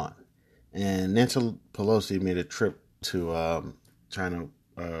Taiwan. And Nancy Pelosi made a trip to China,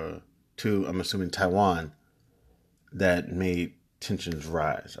 to, I'm assuming, Taiwan, that made tensions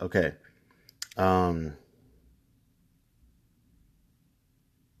rise. Okay.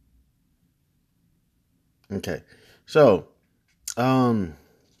 Okay. So,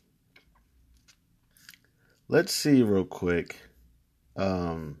 let's see real quick.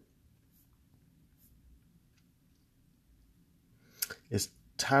 Is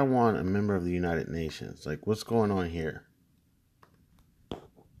Taiwan a member of the United Nations? Like, what's going on here?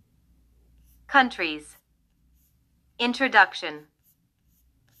 Countries. Introduction.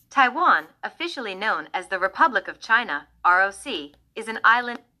 Taiwan, officially known as the Republic of China, ROC, is an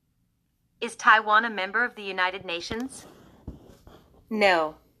island. Is Taiwan a member of the United Nations?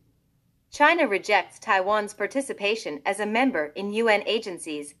 No. China rejects Taiwan's participation as a member in UN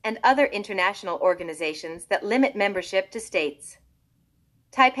agencies and other international organizations that limit membership to states.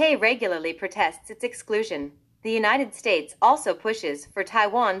 Taipei regularly protests its exclusion. The United States also pushes for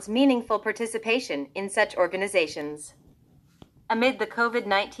Taiwan's meaningful participation in such organizations. Amid the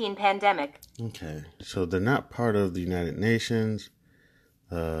COVID-19 pandemic. Okay, so they're not part of the United Nations.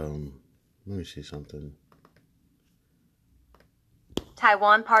 Let me see something.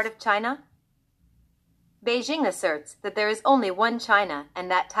 Taiwan part of China? Beijing asserts that there is only one China and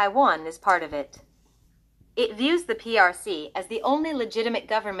that Taiwan is part of it. It views the PRC as the only legitimate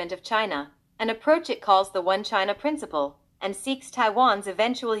government of China, an approach it calls the One China principle, and seeks Taiwan's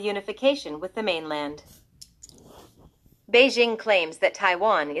eventual unification with the mainland. Beijing claims that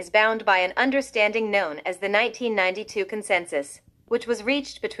Taiwan is bound by an understanding known as the 1992 Consensus, which was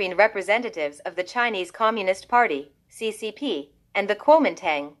reached between representatives of the Chinese Communist Party, CCP, and the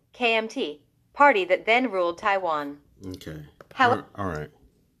Kuomintang, KMT, party that then ruled Taiwan. Okay. How? All right.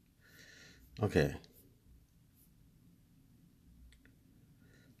 Okay.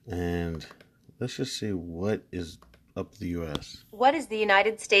 And let's just see what is up the U.S. What is the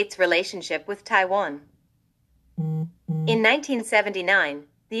United States' relationship with Taiwan? In 1979,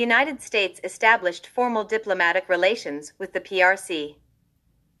 the United States established formal diplomatic relations with the PRC.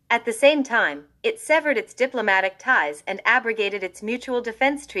 At the same time, it severed its diplomatic ties and abrogated its mutual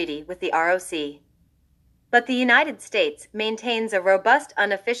defense treaty with the ROC. But the United States maintains a robust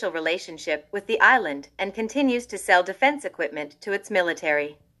unofficial relationship with the island and continues to sell defense equipment to its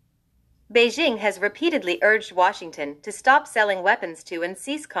military. Beijing has repeatedly urged Washington to stop selling weapons to and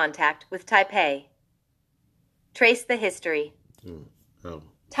cease contact with Taipei. Trace the history. Oh,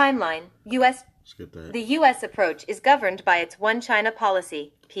 Timeline. U.S. skip that. The U.S. approach is governed by its One China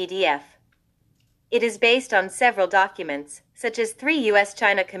Policy, PDF. It is based on several documents, such as 3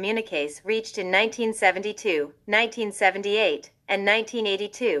 U.S.-China communiques reached in 1972, 1978, and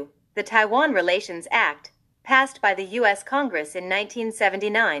 1982, the Taiwan Relations Act, passed by the U.S. Congress in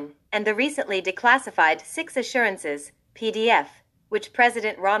 1979, and the recently declassified 6 Assurances, PDF, which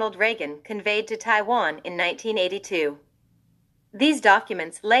President Ronald Reagan conveyed to Taiwan in 1982. These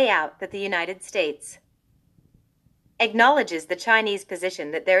documents lay out that the United States acknowledges the Chinese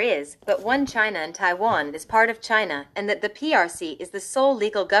position that there is but one China and Taiwan is part of China and that the PRC is the sole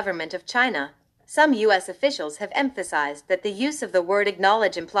legal government of China. Some U.S. officials have emphasized that the use of the word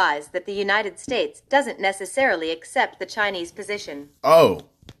acknowledge implies that the United States doesn't necessarily accept the Chinese position. Oh.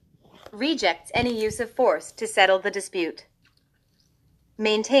 Rejects any use of force to settle the dispute.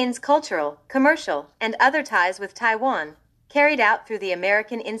 Maintains cultural, commercial, and other ties with Taiwan, carried out through the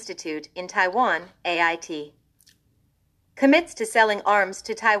American Institute in Taiwan, AIT. Commits to selling arms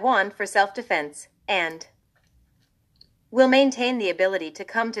to Taiwan for self-defense, and will maintain the ability to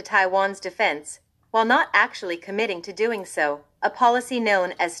come to Taiwan's defense, while not actually committing to doing so, a policy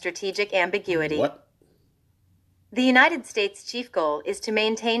known as strategic ambiguity. What? The United States' chief goal is to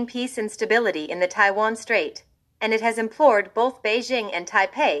maintain peace and stability in the Taiwan Strait, and it has implored both Beijing and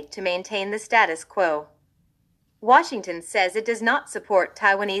Taipei to maintain the status quo. Washington says it does not support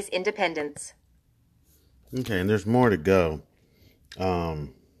Taiwanese independence. Okay, and there's more to go.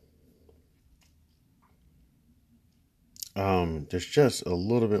 There's just a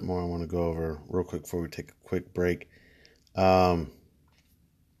little bit more I want to go over real quick before we take a quick break. There's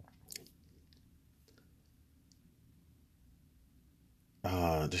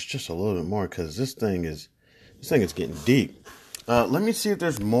just a little bit more because this thing is getting deep. Let me see if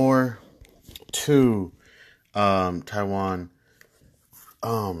there's more to Taiwan.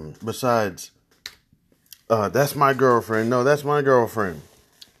 Besides, that's my girlfriend. No, that's my girlfriend.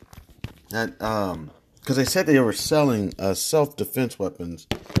 That because they said they were selling self-defense weapons.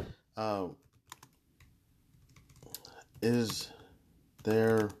 Is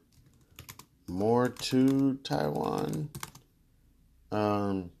there more to Taiwan?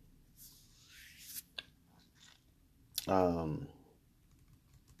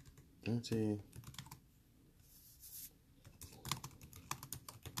 Let's see.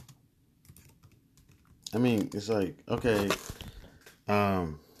 I mean, it's like, okay,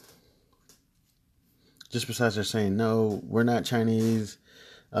 just besides they're saying, no, we're not Chinese,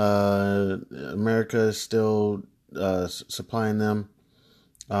 America is still supplying them.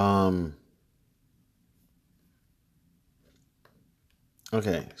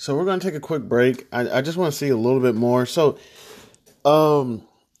 Okay, so we're going to take a quick break. I just want to see a little bit more. So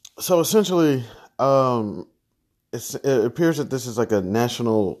essentially, it appears that this is like a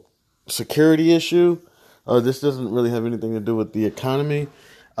national security issue. This doesn't really have anything to do with the economy.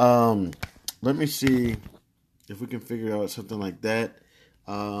 Let me see if we can figure out something like that.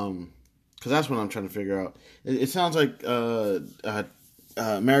 Because that's what I'm trying to figure out. It sounds like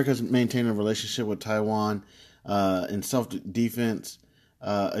America's maintaining a relationship with Taiwan in self-defense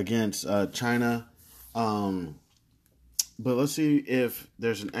against China. But let's see if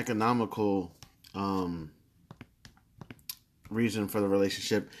there's an economical reason for the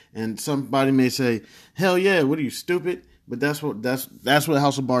relationship. And somebody may say, hell yeah, what are you, stupid? But that's what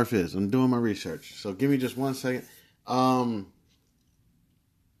House of Barf is. I'm doing my research. So give me just 1 second.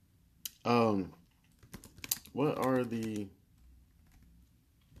 What are the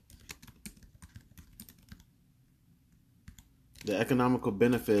economical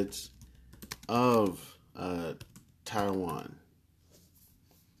benefits of Taiwan?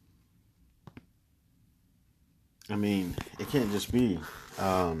 I mean, it can't just be,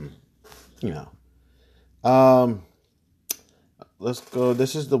 let's go.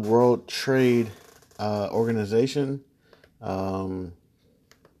 This is the World Trade Organization.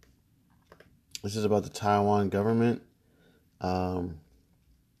 This is about the Taiwan government.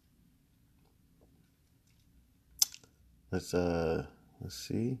 Let's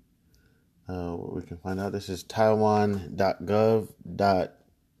see what we can find out. This is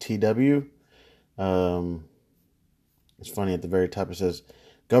taiwan.gov.tw. It's funny, at the very top it says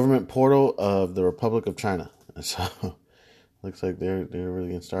government portal of the Republic of China. So looks like they're really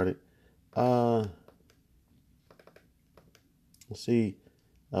getting started. Let's see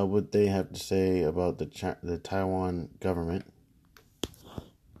what they have to say about the Taiwan government.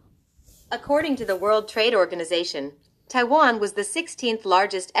 According to the World Trade Organization, Taiwan was the 16th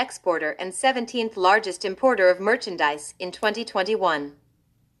largest exporter and 17th largest importer of merchandise in 2021.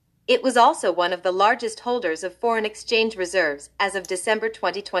 It was also one of the largest holders of foreign exchange reserves as of December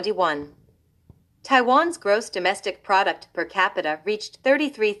 2021. Taiwan's gross domestic product per capita reached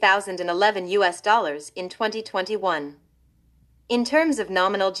 $33,011 in 2021. In terms of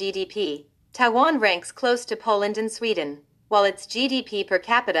nominal GDP, Taiwan ranks close to Poland and Sweden, while its GDP per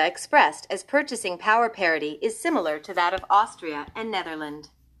capita expressed as purchasing power parity is similar to that of Austria and Netherlands.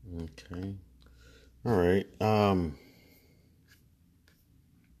 Okay. All right.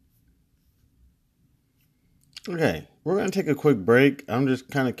 Okay, we're going to take a quick break. I'm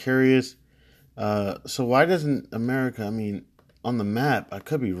just kind of curious. So why doesn't America, on the map, I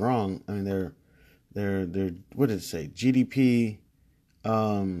could be wrong. They're what did it say? GDP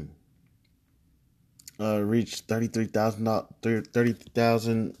reached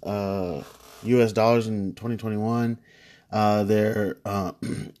 $30,000 US dollars in 2021. They're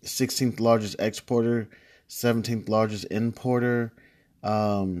 16th largest exporter, 17th largest importer.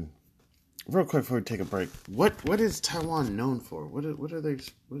 Real quick before we take a break, what is Taiwan known for? What are they?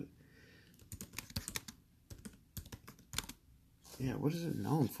 What is it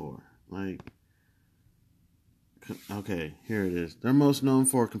known for? Okay, here it is. They're most known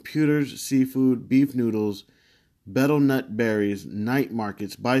for computers, seafood, beef noodles, betel nut berries, night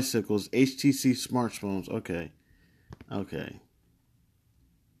markets, bicycles, HTC smartphones. Okay.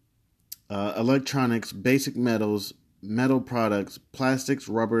 Electronics, basic metals, metal products, plastics,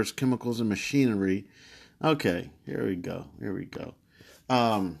 rubbers, chemicals, and machinery. Okay, here we go.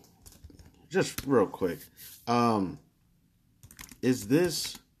 Just real quick. Is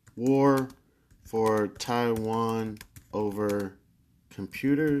this war for Taiwan over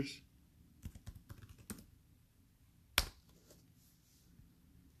computers?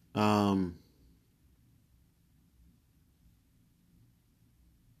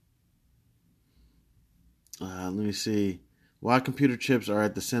 Let me see. Why computer chips are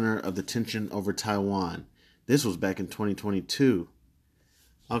at the center of the tension over Taiwan. This was back in 2022.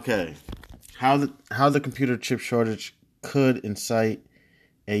 Okay. How the computer chip shortage could incite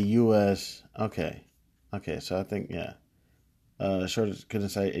a U.S. Okay, so I think, shortage could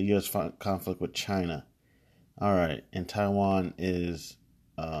incite a U.S. conflict with China. All right, and Taiwan is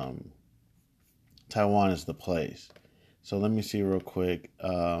the place. So let me see real quick.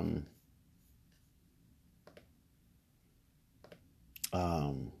 What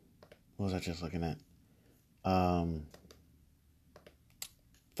was I just looking at?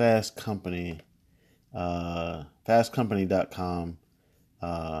 Fast Company. Fastcompany.com.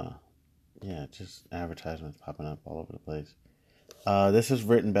 Just advertisements popping up all over the place. This is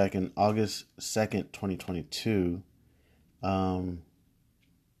written back in August 2nd, 2022.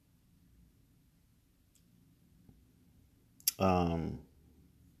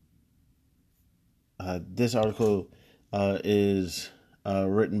 This article is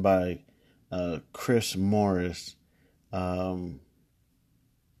written by Chris Morris.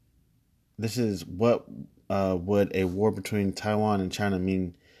 This is what would a war between Taiwan and China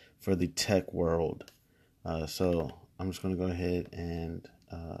mean for the tech world. So I'm just going to go ahead and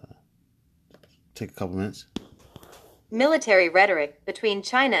take a couple minutes. Military rhetoric between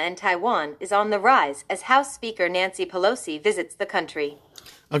China and Taiwan is on the rise as House Speaker Nancy Pelosi visits the country.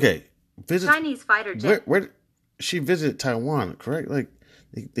 Okay, Chinese fighter jet. Where she visited Taiwan, correct? Like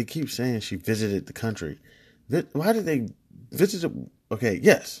they keep saying she visited the country. Why did they visit it? Okay,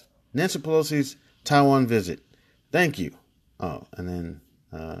 yes, Nancy Pelosi's Taiwan visit. Thank you. Oh, and then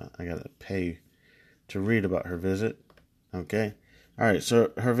I gotta pay to read about her visit. Okay, all right.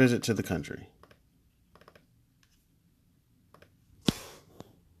 So her visit to the country.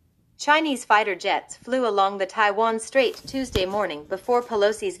 Chinese fighter jets flew along the Taiwan Strait Tuesday morning before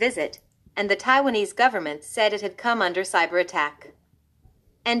Pelosi's visit, and the Taiwanese government said it had come under cyber attack.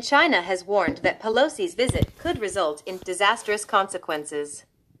 And China has warned that Pelosi's visit could result in disastrous consequences.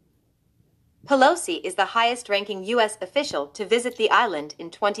 Pelosi is the highest-ranking U.S. official to visit the island in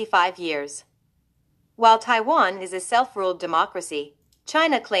 25 years. While Taiwan is a self-ruled democracy,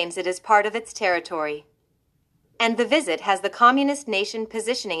 China claims it is part of its territory. And the visit has the communist nation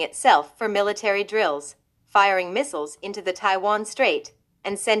positioning itself for military drills, firing missiles into the Taiwan Strait,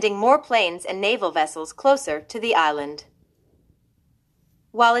 and sending more planes and naval vessels closer to the island.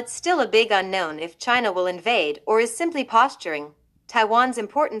 While it's still a big unknown if China will invade or is simply posturing, Taiwan's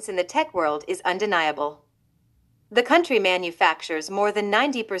importance in the tech world is undeniable. The country manufactures more than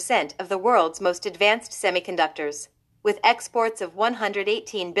 90% of the world's most advanced semiconductors, with exports of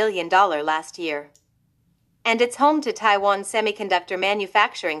 $118 billion last year. And it's home to Taiwan Semiconductor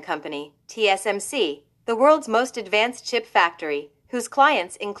Manufacturing Company, TSMC, the world's most advanced chip factory, whose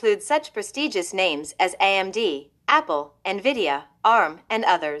clients include such prestigious names as AMD, Apple, Nvidia, ARM, and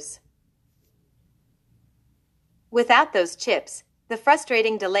others. Without those chips, the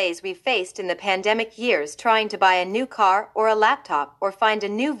frustrating delays we've faced in the pandemic years trying to buy a new car or a laptop or find a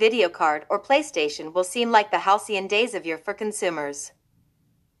new video card or PlayStation will seem like the halcyon days of yore for consumers.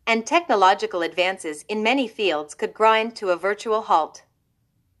 And technological advances in many fields could grind to a virtual halt.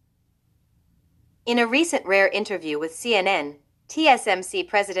 In a recent rare interview with CNN, TSMC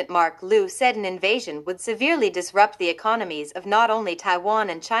President Mark Liu said an invasion would severely disrupt the economies of not only Taiwan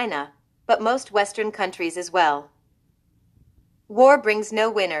and China, but most Western countries as well. War brings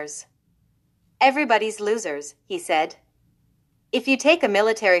no winners. Everybody's losers, he said. If you take a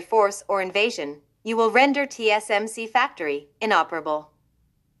military force or invasion, you will render TSMC factory inoperable.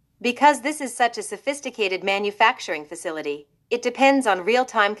 Because this is such a sophisticated manufacturing facility, it depends on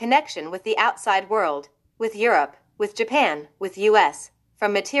real-time connection with the outside world, with Europe, with Japan, with US,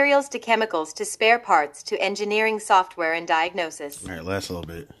 from materials to chemicals to spare parts to engineering software and diagnosis. All right, last a little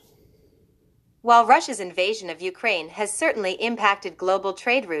bit. While Russia's invasion of Ukraine has certainly impacted global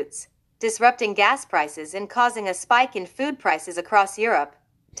trade routes, disrupting gas prices and causing a spike in food prices across Europe,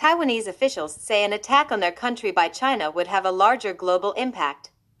 Taiwanese officials say an attack on their country by China would have a larger global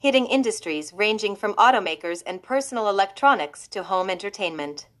impact, hitting industries ranging from automakers and personal electronics to home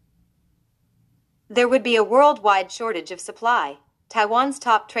entertainment. There would be a worldwide shortage of supply, Taiwan's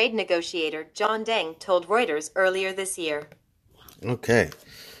top trade negotiator John Deng told Reuters earlier this year. Okay.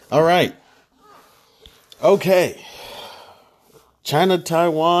 All right. Okay. China,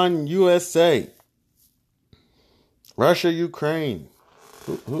 Taiwan, USA. Russia, Ukraine.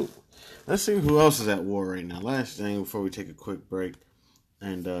 Let's see who else is at war right now. Last thing before we take a quick break.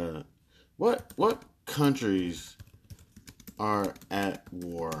 And what countries are at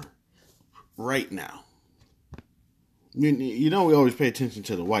war right now? You know we always pay attention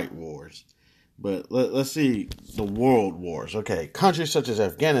to the white wars. But let's see the world wars. Okay, countries such as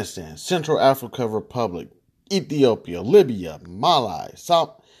Afghanistan, Central African Republic, Ethiopia, Libya, Mali,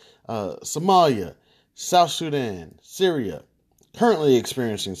 Somalia, South Sudan, Syria, currently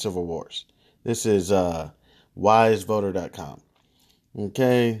experiencing civil wars. This is wisevoter.com.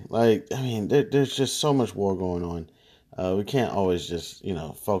 Okay, there's just so much war going on. We can't always just,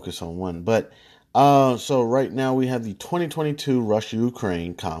 focus on one. But so right now we have the 2022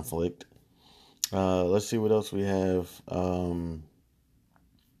 Russia-Ukraine conflict. Let's see what else we have. Let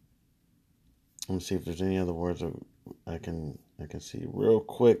me see if there's any other words I can see real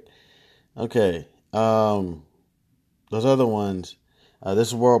quick. Okay. Those other ones. This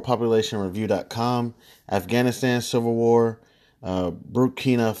is worldpopulationreview.com. Afghanistan Civil War.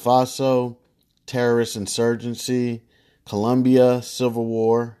 Burkina Faso. Terrorist insurgency. Colombia Civil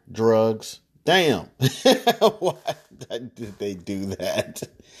War. Drugs. Damn. Why did they do that?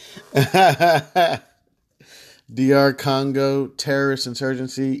 DR Congo, terrorist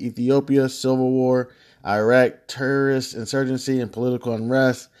insurgency. Ethiopia, civil war. Iraq, terrorist insurgency and political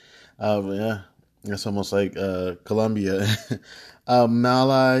unrest. Yeah, it's almost like Colombia.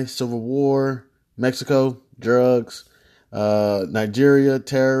 Mali, civil war. Mexico, drugs. Nigeria,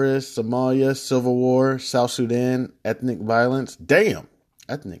 terrorists. Somalia, civil war. South Sudan, ethnic violence. Damn,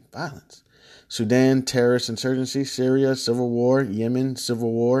 ethnic violence. Sudan, terrorist insurgency. Syria, civil war. Yemen,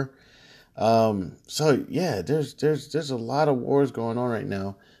 civil war. So yeah, there's a lot of wars going on right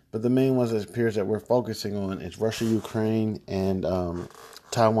now, but the main ones that appears that we're focusing on is Russia, Ukraine, and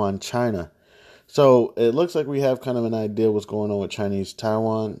Taiwan, China. So it looks like we have kind of an idea what's going on with Chinese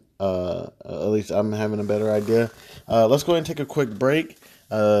Taiwan. At least I'm having a better idea. Let's go ahead and take a quick break.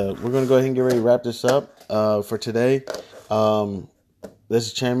 We're going to go ahead and get ready to wrap this up for today. This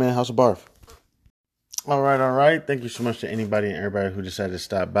is Chairman House of Barf. All right. Thank you so much to anybody and everybody who decided to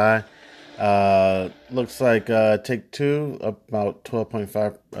stop by. Looks like take two, about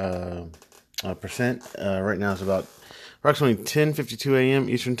 12.5%. Right now it's about approximately 10:52 a.m.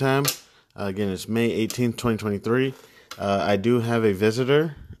 Eastern Time. Again, it's May 18th, 2023. I do have a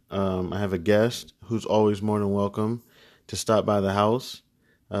visitor. I have a guest who's always more than welcome to stop by the house.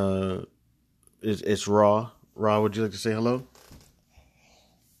 It's Raw. Raw, would you like to say hello?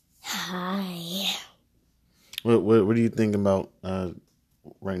 Hi. What are you thinking about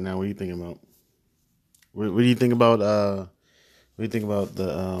right now? What are you thinking about? What do you think about the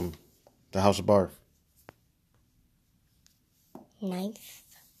House of Barf? Nice.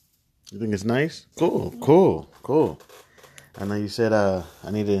 You think it's nice? Cool. I know you said I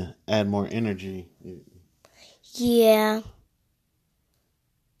need to add more energy. Yeah.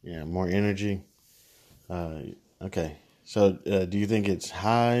 Yeah, more energy. Okay. So, do you think it's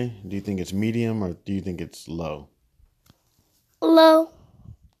high? Do you think it's medium, or do you think it's low? Low.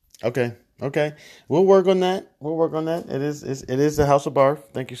 Okay. We'll work on that. It is the House of Barf.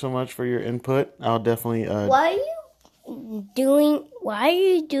 Thank you so much for your input. I'll definitely. Why are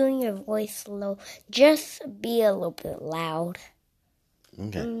you doing your voice low? Just be a little bit loud.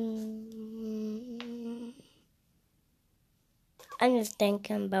 Okay. I'm just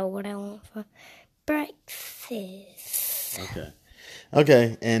thinking about what I want for breakfast.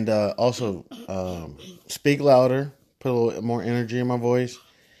 Okay. And also, speak louder. Put a little more energy in my voice.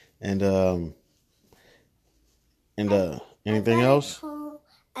 And anything else?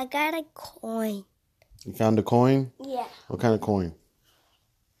 I got a coin. You found a coin? Yeah. What kind of coin?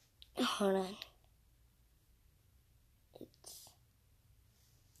 Hold on.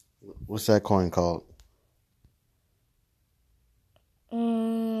 What's that coin called? I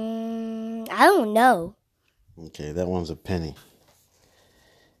don't know. Okay, that one's a penny.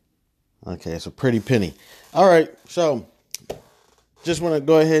 Okay, it's a pretty penny. All right, so just want to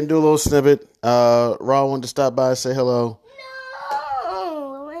go ahead and do a little snippet. Raw wanted to stop by and say hello.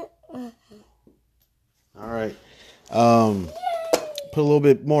 No. All right. Put a little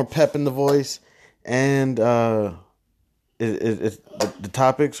bit more pep in the voice. And is the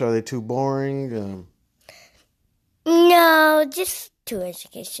topics, are they too boring? No, just too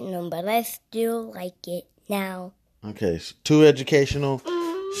educational, but I still like it now. Okay, so too educational.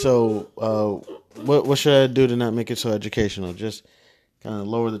 So what should I do to not make it so educational? Just kind of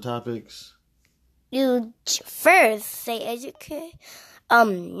lower the topics? You first say educate.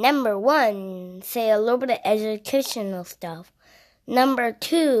 Number 1, say a little bit of educational stuff. Number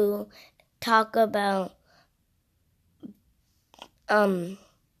 2, talk about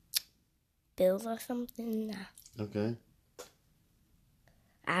bills or something. Okay.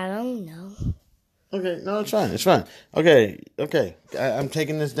 I don't know. Okay, no, it's fine. Okay. I'm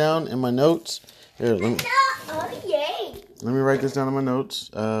taking this down in my notes. Here, let me write this down in my notes.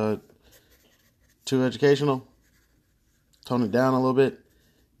 Too educational. Tone it down a little bit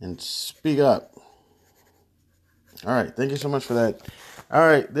and speak up. All right, thank you so much for that. All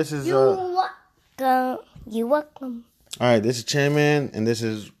right, this is You're welcome. All right, this is Chairman, and this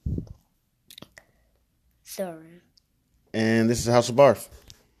is Sorry. And this is House of Barf.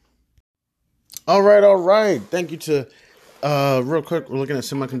 All right. Thank you to real quick, we're looking at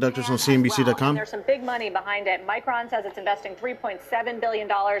semiconductors on CNBC.com. There's some big money behind it. Micron says it's investing $3.7 billion.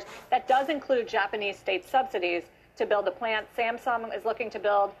 That does include Japanese state subsidies to build a plant. Samsung is looking to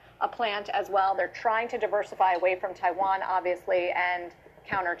build a plant as well. They're trying to diversify away from Taiwan, obviously, and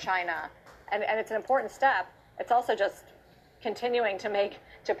counter China. And it's an important step. It's also just continuing to make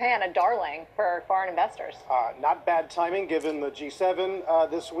Japan a darling for foreign investors. Not bad timing given the G7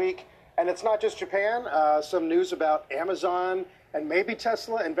 this week. And it's not just Japan. Some news about Amazon and maybe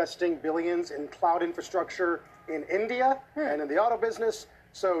Tesla investing billions in cloud infrastructure in India and in the auto business.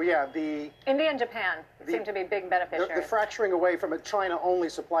 So, yeah, India and Japan seem to be big beneficiaries. The fracturing away from a China-only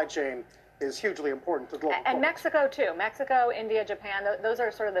supply chain is hugely important to global And Mexico, too. Mexico, India, Japan, those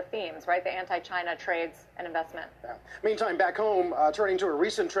are sort of the themes, right? The anti-China trades and investment. Yeah. Meantime, back home, turning to a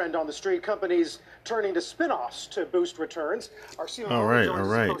recent trend on the street, companies turning to spin-offs to boost returns. Our CMO All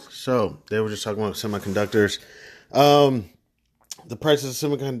right. So, they were just talking about semiconductors. The prices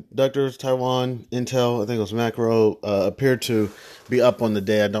of semiconductors, Taiwan, Intel, I think it was Macro, appear to be up on the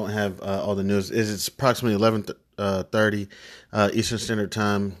day. I don't have all the news. It's approximately 11:30 Eastern Standard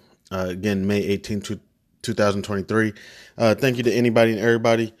Time. Again, May 18, 2023. Thank you to anybody and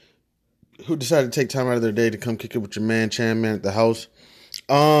everybody who decided to take time out of their day to come kick it with your man, Chan Man, at the house.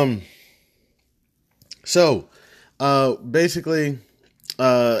 Basically,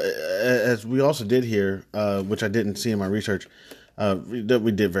 as we also did here, which I didn't see in my research, that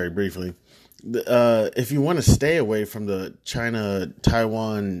we did very briefly. If you want to stay away from the China,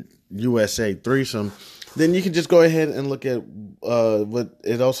 Taiwan, USA threesome, then you can just go ahead and look at what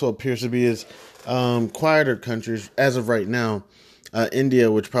it also appears to be as quieter countries as of right now. India,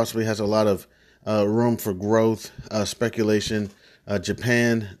 which possibly has a lot of room for growth, speculation,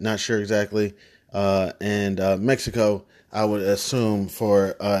 Japan, not sure exactly, and Mexico, I would assume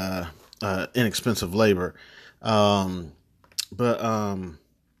for inexpensive labor. But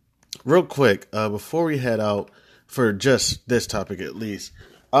real quick, before we head out for just this topic at least,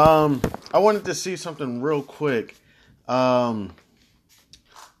 I wanted to see something real quick. What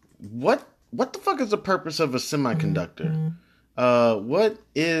the fuck is the purpose of a semiconductor?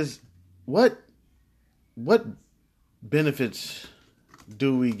 What benefits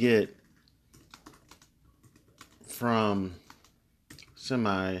do we get from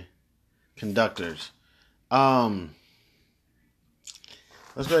semiconductors?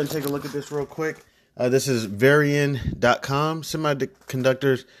 Let's go ahead and take a look at this real quick. This is Varian.com,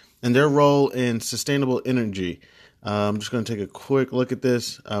 semiconductors and their role in sustainable energy. I'm just going to take a quick look at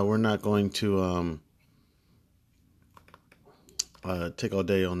this. We're not going to take all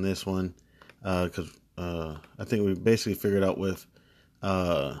day on this one because I think we basically figured out with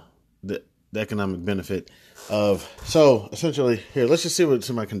the economic benefit of. So essentially, here, let's just see what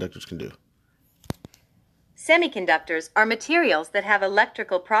semiconductors can do. Semiconductors are materials that have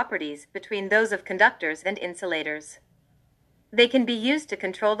electrical properties between those of conductors and insulators. They can be used to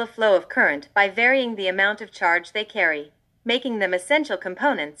control the flow of current by varying the amount of charge they carry, making them essential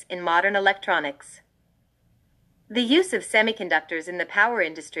components in modern electronics. The use of semiconductors in the power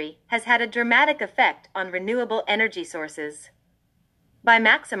industry has had a dramatic effect on renewable energy sources. By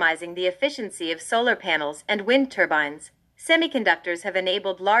maximizing the efficiency of solar panels and wind turbines, semiconductors have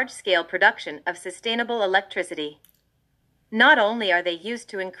enabled large-scale production of sustainable electricity. Not only are they used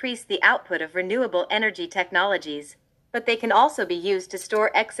to increase the output of renewable energy technologies, but they can also be used to store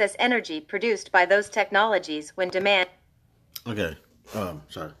excess energy produced by those technologies when demand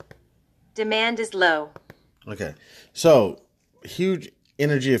is low. Okay, so huge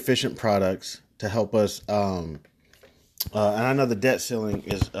energy efficient products to help us. And I know the debt ceiling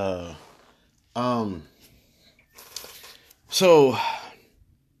is so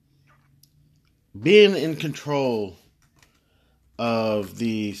being in control of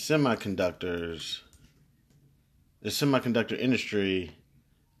the semiconductor industry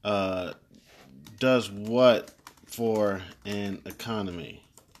does what for an economy?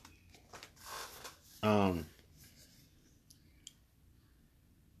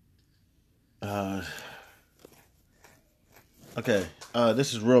 Okay,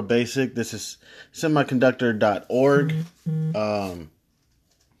 this is real basic. This is semiconductor.org.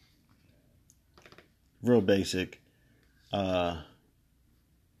 Real basic.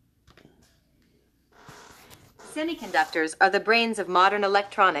 Semiconductors are the brains of modern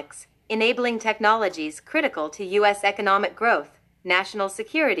electronics, enabling technologies critical to U.S. economic growth, national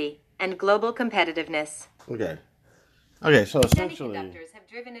security, and global competitiveness. Okay, so essentially, semiconductors have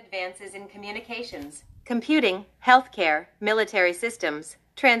driven advances in communications, computing, healthcare, military systems,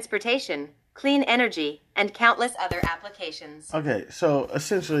 transportation, clean energy, and countless other applications. Okay, so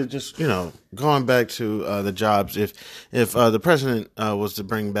essentially, just going back to the jobs. If the president was to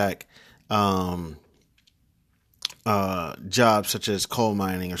bring back jobs such as coal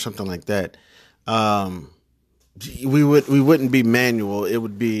mining or something like that, we wouldn't be manual. It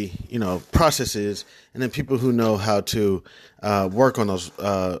would be processes, and then people who know how to work on those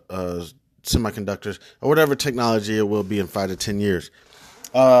semiconductors or whatever technology it will be in 5 to 10 years.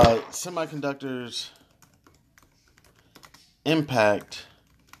 Semiconductors impact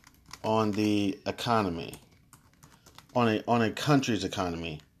on the economy, on a country's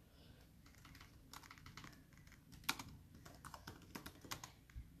economy.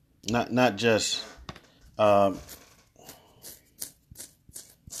 Not just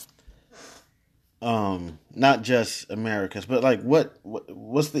not just America's, but like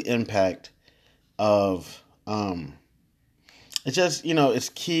what's the impact of it's just it's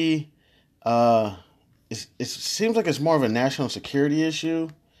key. It seems like it's more of a national security issue.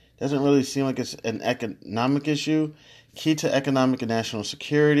 Doesn't really seem like it's an economic issue. Key to economic and national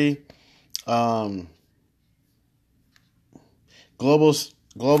security. Global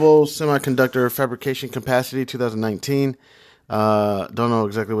semiconductor fabrication capacity 2019. Don't know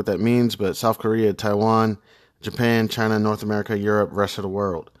exactly what that means, but South Korea, Taiwan, Japan, China, North America, Europe, rest of the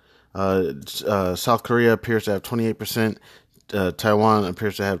world. South Korea appears to have 28%. Taiwan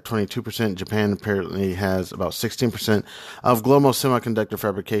appears to have 22%. Japan apparently has about 16% of global semiconductor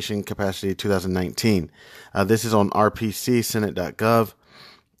fabrication capacity 2019. This is on rpcsenate.gov.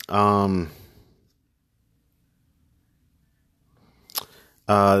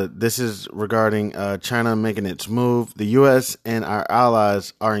 This is regarding China making its move. The U.S. and our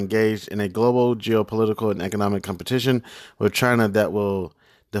allies are engaged in a global geopolitical and economic competition with China that will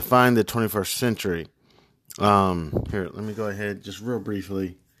define the 21st century. Here, let me go ahead just real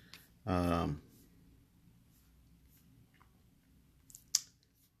briefly. Let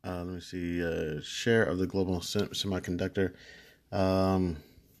me see. Share of the global semiconductor.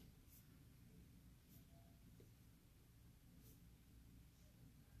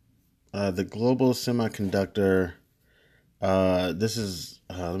 The global semiconductor. This is.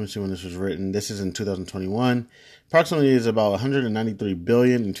 Let me see when this was written. This is in 2021. Approximately is about 193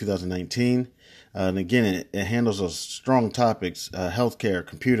 billion in 2019. And again, it handles those strong topics: healthcare,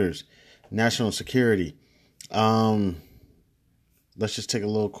 computers, national security. Let's just take a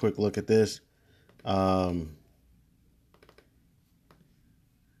little quick look at this.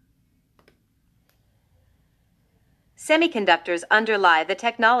 Semiconductors underlie the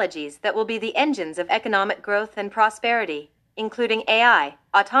technologies that will be the engines of economic growth and prosperity, including AI,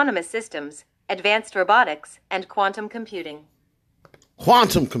 autonomous systems, advanced robotics, and quantum computing.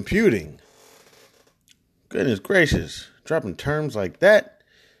 Quantum computing. Goodness gracious. Dropping terms like that.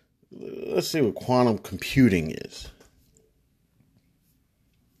 Let's see what quantum computing is.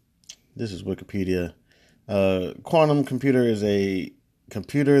 This is Wikipedia. Quantum computer is a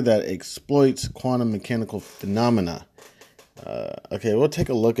computer that exploits quantum mechanical phenomena. Okay, we'll take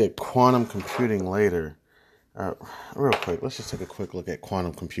a look at quantum computing later. Real quick, let's just take a quick look at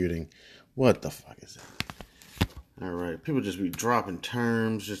quantum computing. What the fuck is that? All right, people just be dropping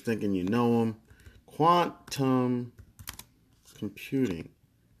terms, just thinking you know them. Quantum computing.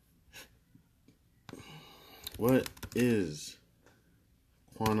 What is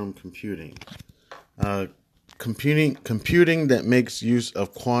quantum computing? Computing that makes use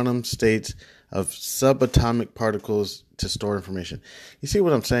of quantum states of subatomic particles to store information. You see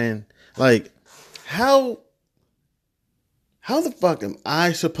what I'm saying? Like, how the fuck am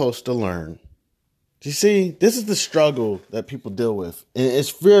I supposed to learn? Do you see? This is the struggle that people deal with. And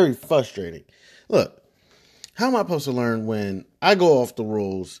it's very frustrating. Look, how am I supposed to learn when I go off the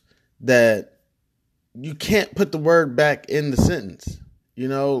rules that you can't put the word back in the sentence? You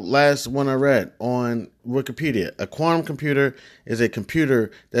know, last one I read on Wikipedia, a quantum computer is a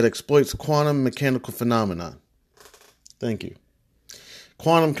computer that exploits quantum mechanical phenomena. Thank you.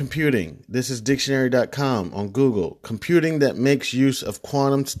 Quantum computing. This is dictionary.com on Google. Computing that makes use of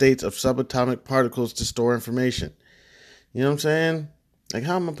quantum states of subatomic particles to store information. You know what I'm saying? Like,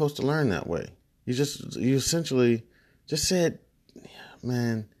 how am I supposed to learn that way? You essentially just said,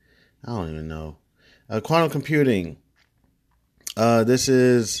 man, I don't even know. Quantum computing. This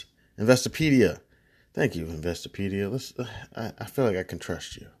is Investopedia. Thank you, Investopedia. I feel like I can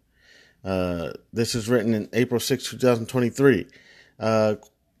trust you. This is written in April 6, 2023. Here,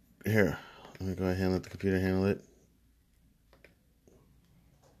 let me go ahead and let the computer handle it.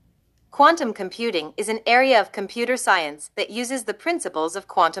 Quantum computing is an area of computer science that uses the principles of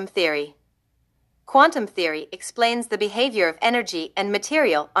quantum theory. Quantum theory explains the behavior of energy and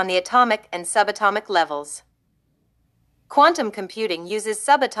material on the atomic and subatomic levels. Quantum computing uses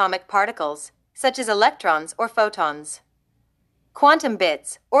subatomic particles, such as electrons or photons. Quantum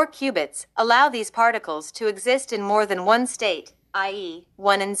bits, or qubits, allow these particles to exist in more than one state, i.e.,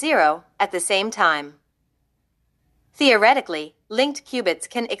 1 and 0, at the same time. Theoretically, linked qubits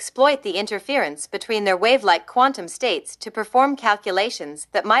can exploit the interference between their wave-like quantum states to perform calculations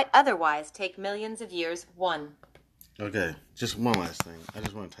that might otherwise take millions of years. Okay, just one last thing. I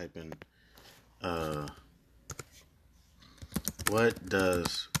just want to type in, what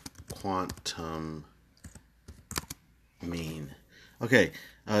does quantum mean? Okay,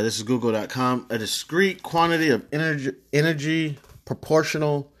 this is google.com. A discrete quantity of energy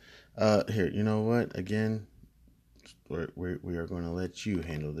proportional. Here, you know what? Again, we are going to let you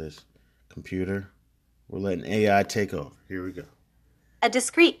handle this, computer. We're letting AI take over. Here we go. A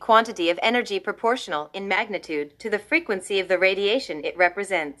discrete quantity of energy proportional in magnitude to the frequency of the radiation it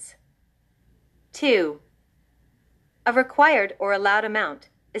represents. 2. A required or allowed amount,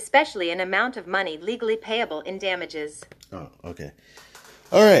 especially an amount of money legally payable in damages. Oh, okay.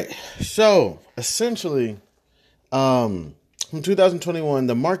 All right. So, essentially, from 2021,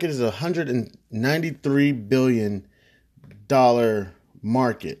 the market is a $193 billion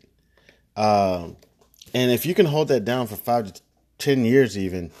market. And if you can hold that down for 5 to 10 years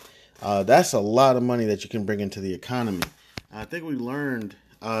even, that's a lot of money that you can bring into the economy. I think we learned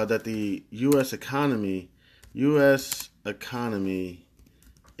that the U.S. economy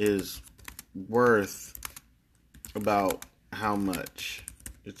is worth about how much?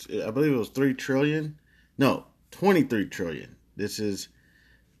 I believe it was 3 trillion. No, 23 trillion. This is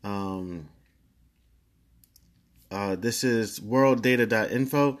This is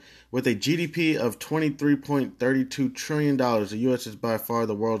worlddata.info. With a GDP of $23.32 trillion, the U.S. is by far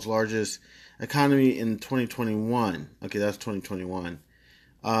the world's largest economy in 2021. Okay, that's 2021.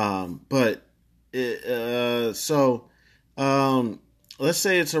 Let's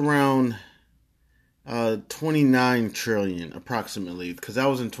say it's around 29 trillion approximately, because that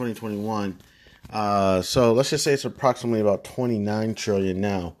was in 2021. So let's just say it's approximately about 29 trillion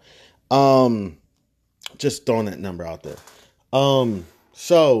now. Just throwing that number out there. $200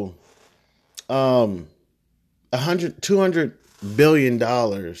 billion,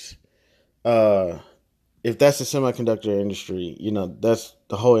 if that's the semiconductor industry, that's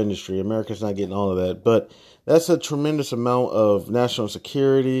the whole industry. America's not getting all of that, but that's a tremendous amount of national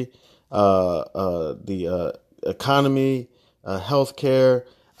security, the economy, healthcare.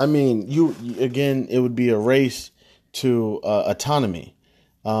 I mean, again, it would be a race to autonomy,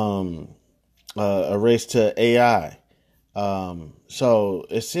 a race to AI. So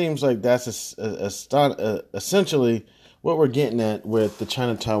it seems like that's essentially what we're getting at with the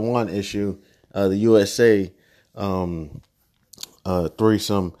China-Taiwan issue, the USA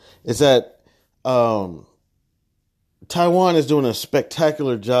threesome, is that Taiwan is doing a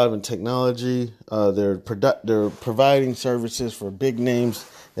spectacular job in technology. They're providing services for big names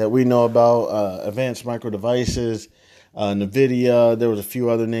that we know about, Advanced Micro Devices, NVIDIA. There was a few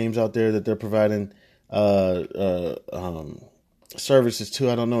other names out there that they're providing services to.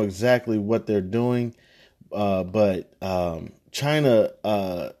 I don't know exactly what they're doing, but China,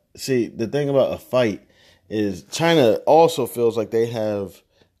 see, the thing about a fight is China also feels like they have,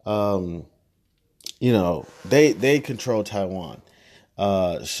 they control Taiwan.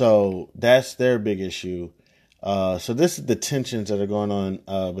 So that's their big issue. So this is the tensions that are going on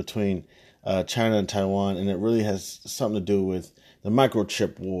between China and Taiwan, and it really has something to do with the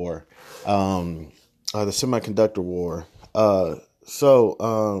microchip war, the semiconductor war.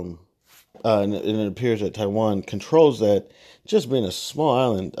 And it appears that Taiwan controls that, just being a small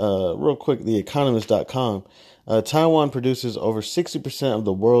island. Real quick, theeconomist.com. Taiwan produces over 60% of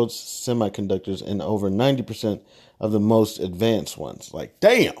the world's semiconductors and over 90% of the most advanced ones. Like,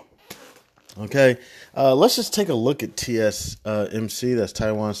 damn. Okay. Let's just take a look at TSMC. That's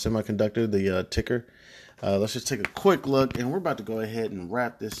Taiwan Semiconductor, the ticker. Let's just take a quick look, and we're about to go ahead and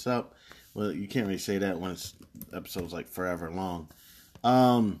wrap this up. Well, you can't really say that when episode's like forever long.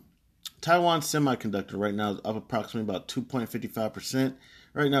 Taiwan Semiconductor right now is up approximately about 2.55%.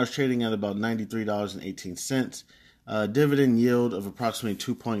 Right now it's trading at about $93.18. Dividend yield of approximately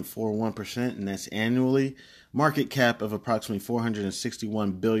 2.41%, and that's annually. Market cap of approximately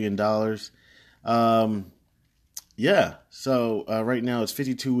 $461 billion. So right now its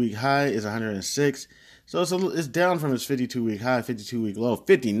 52-week high is 106. So it's down from its 52-week high, 52-week low,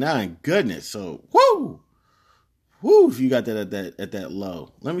 59. Goodness. So, woo! If you got that at that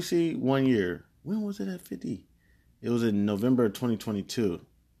low. Let me see 1 year. When was it at 50? It was in November of 2022.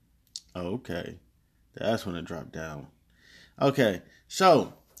 Oh, okay. That's when it dropped down. Okay.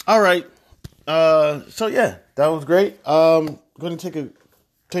 So, all right. That was great. Going to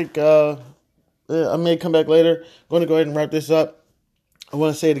I may come back later. Going to go ahead and wrap this up. I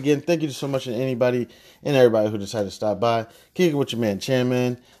want to say it again. Thank you so much to anybody and everybody who decided to stop by. Kick it with your man,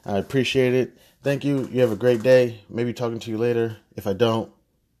 Chairman. I appreciate it. Thank you. You have a great day. Maybe talking to you later. If I don't,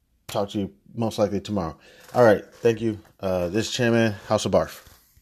 talk to you most likely tomorrow. All right. Thank you. This is Chairman, House of Barf.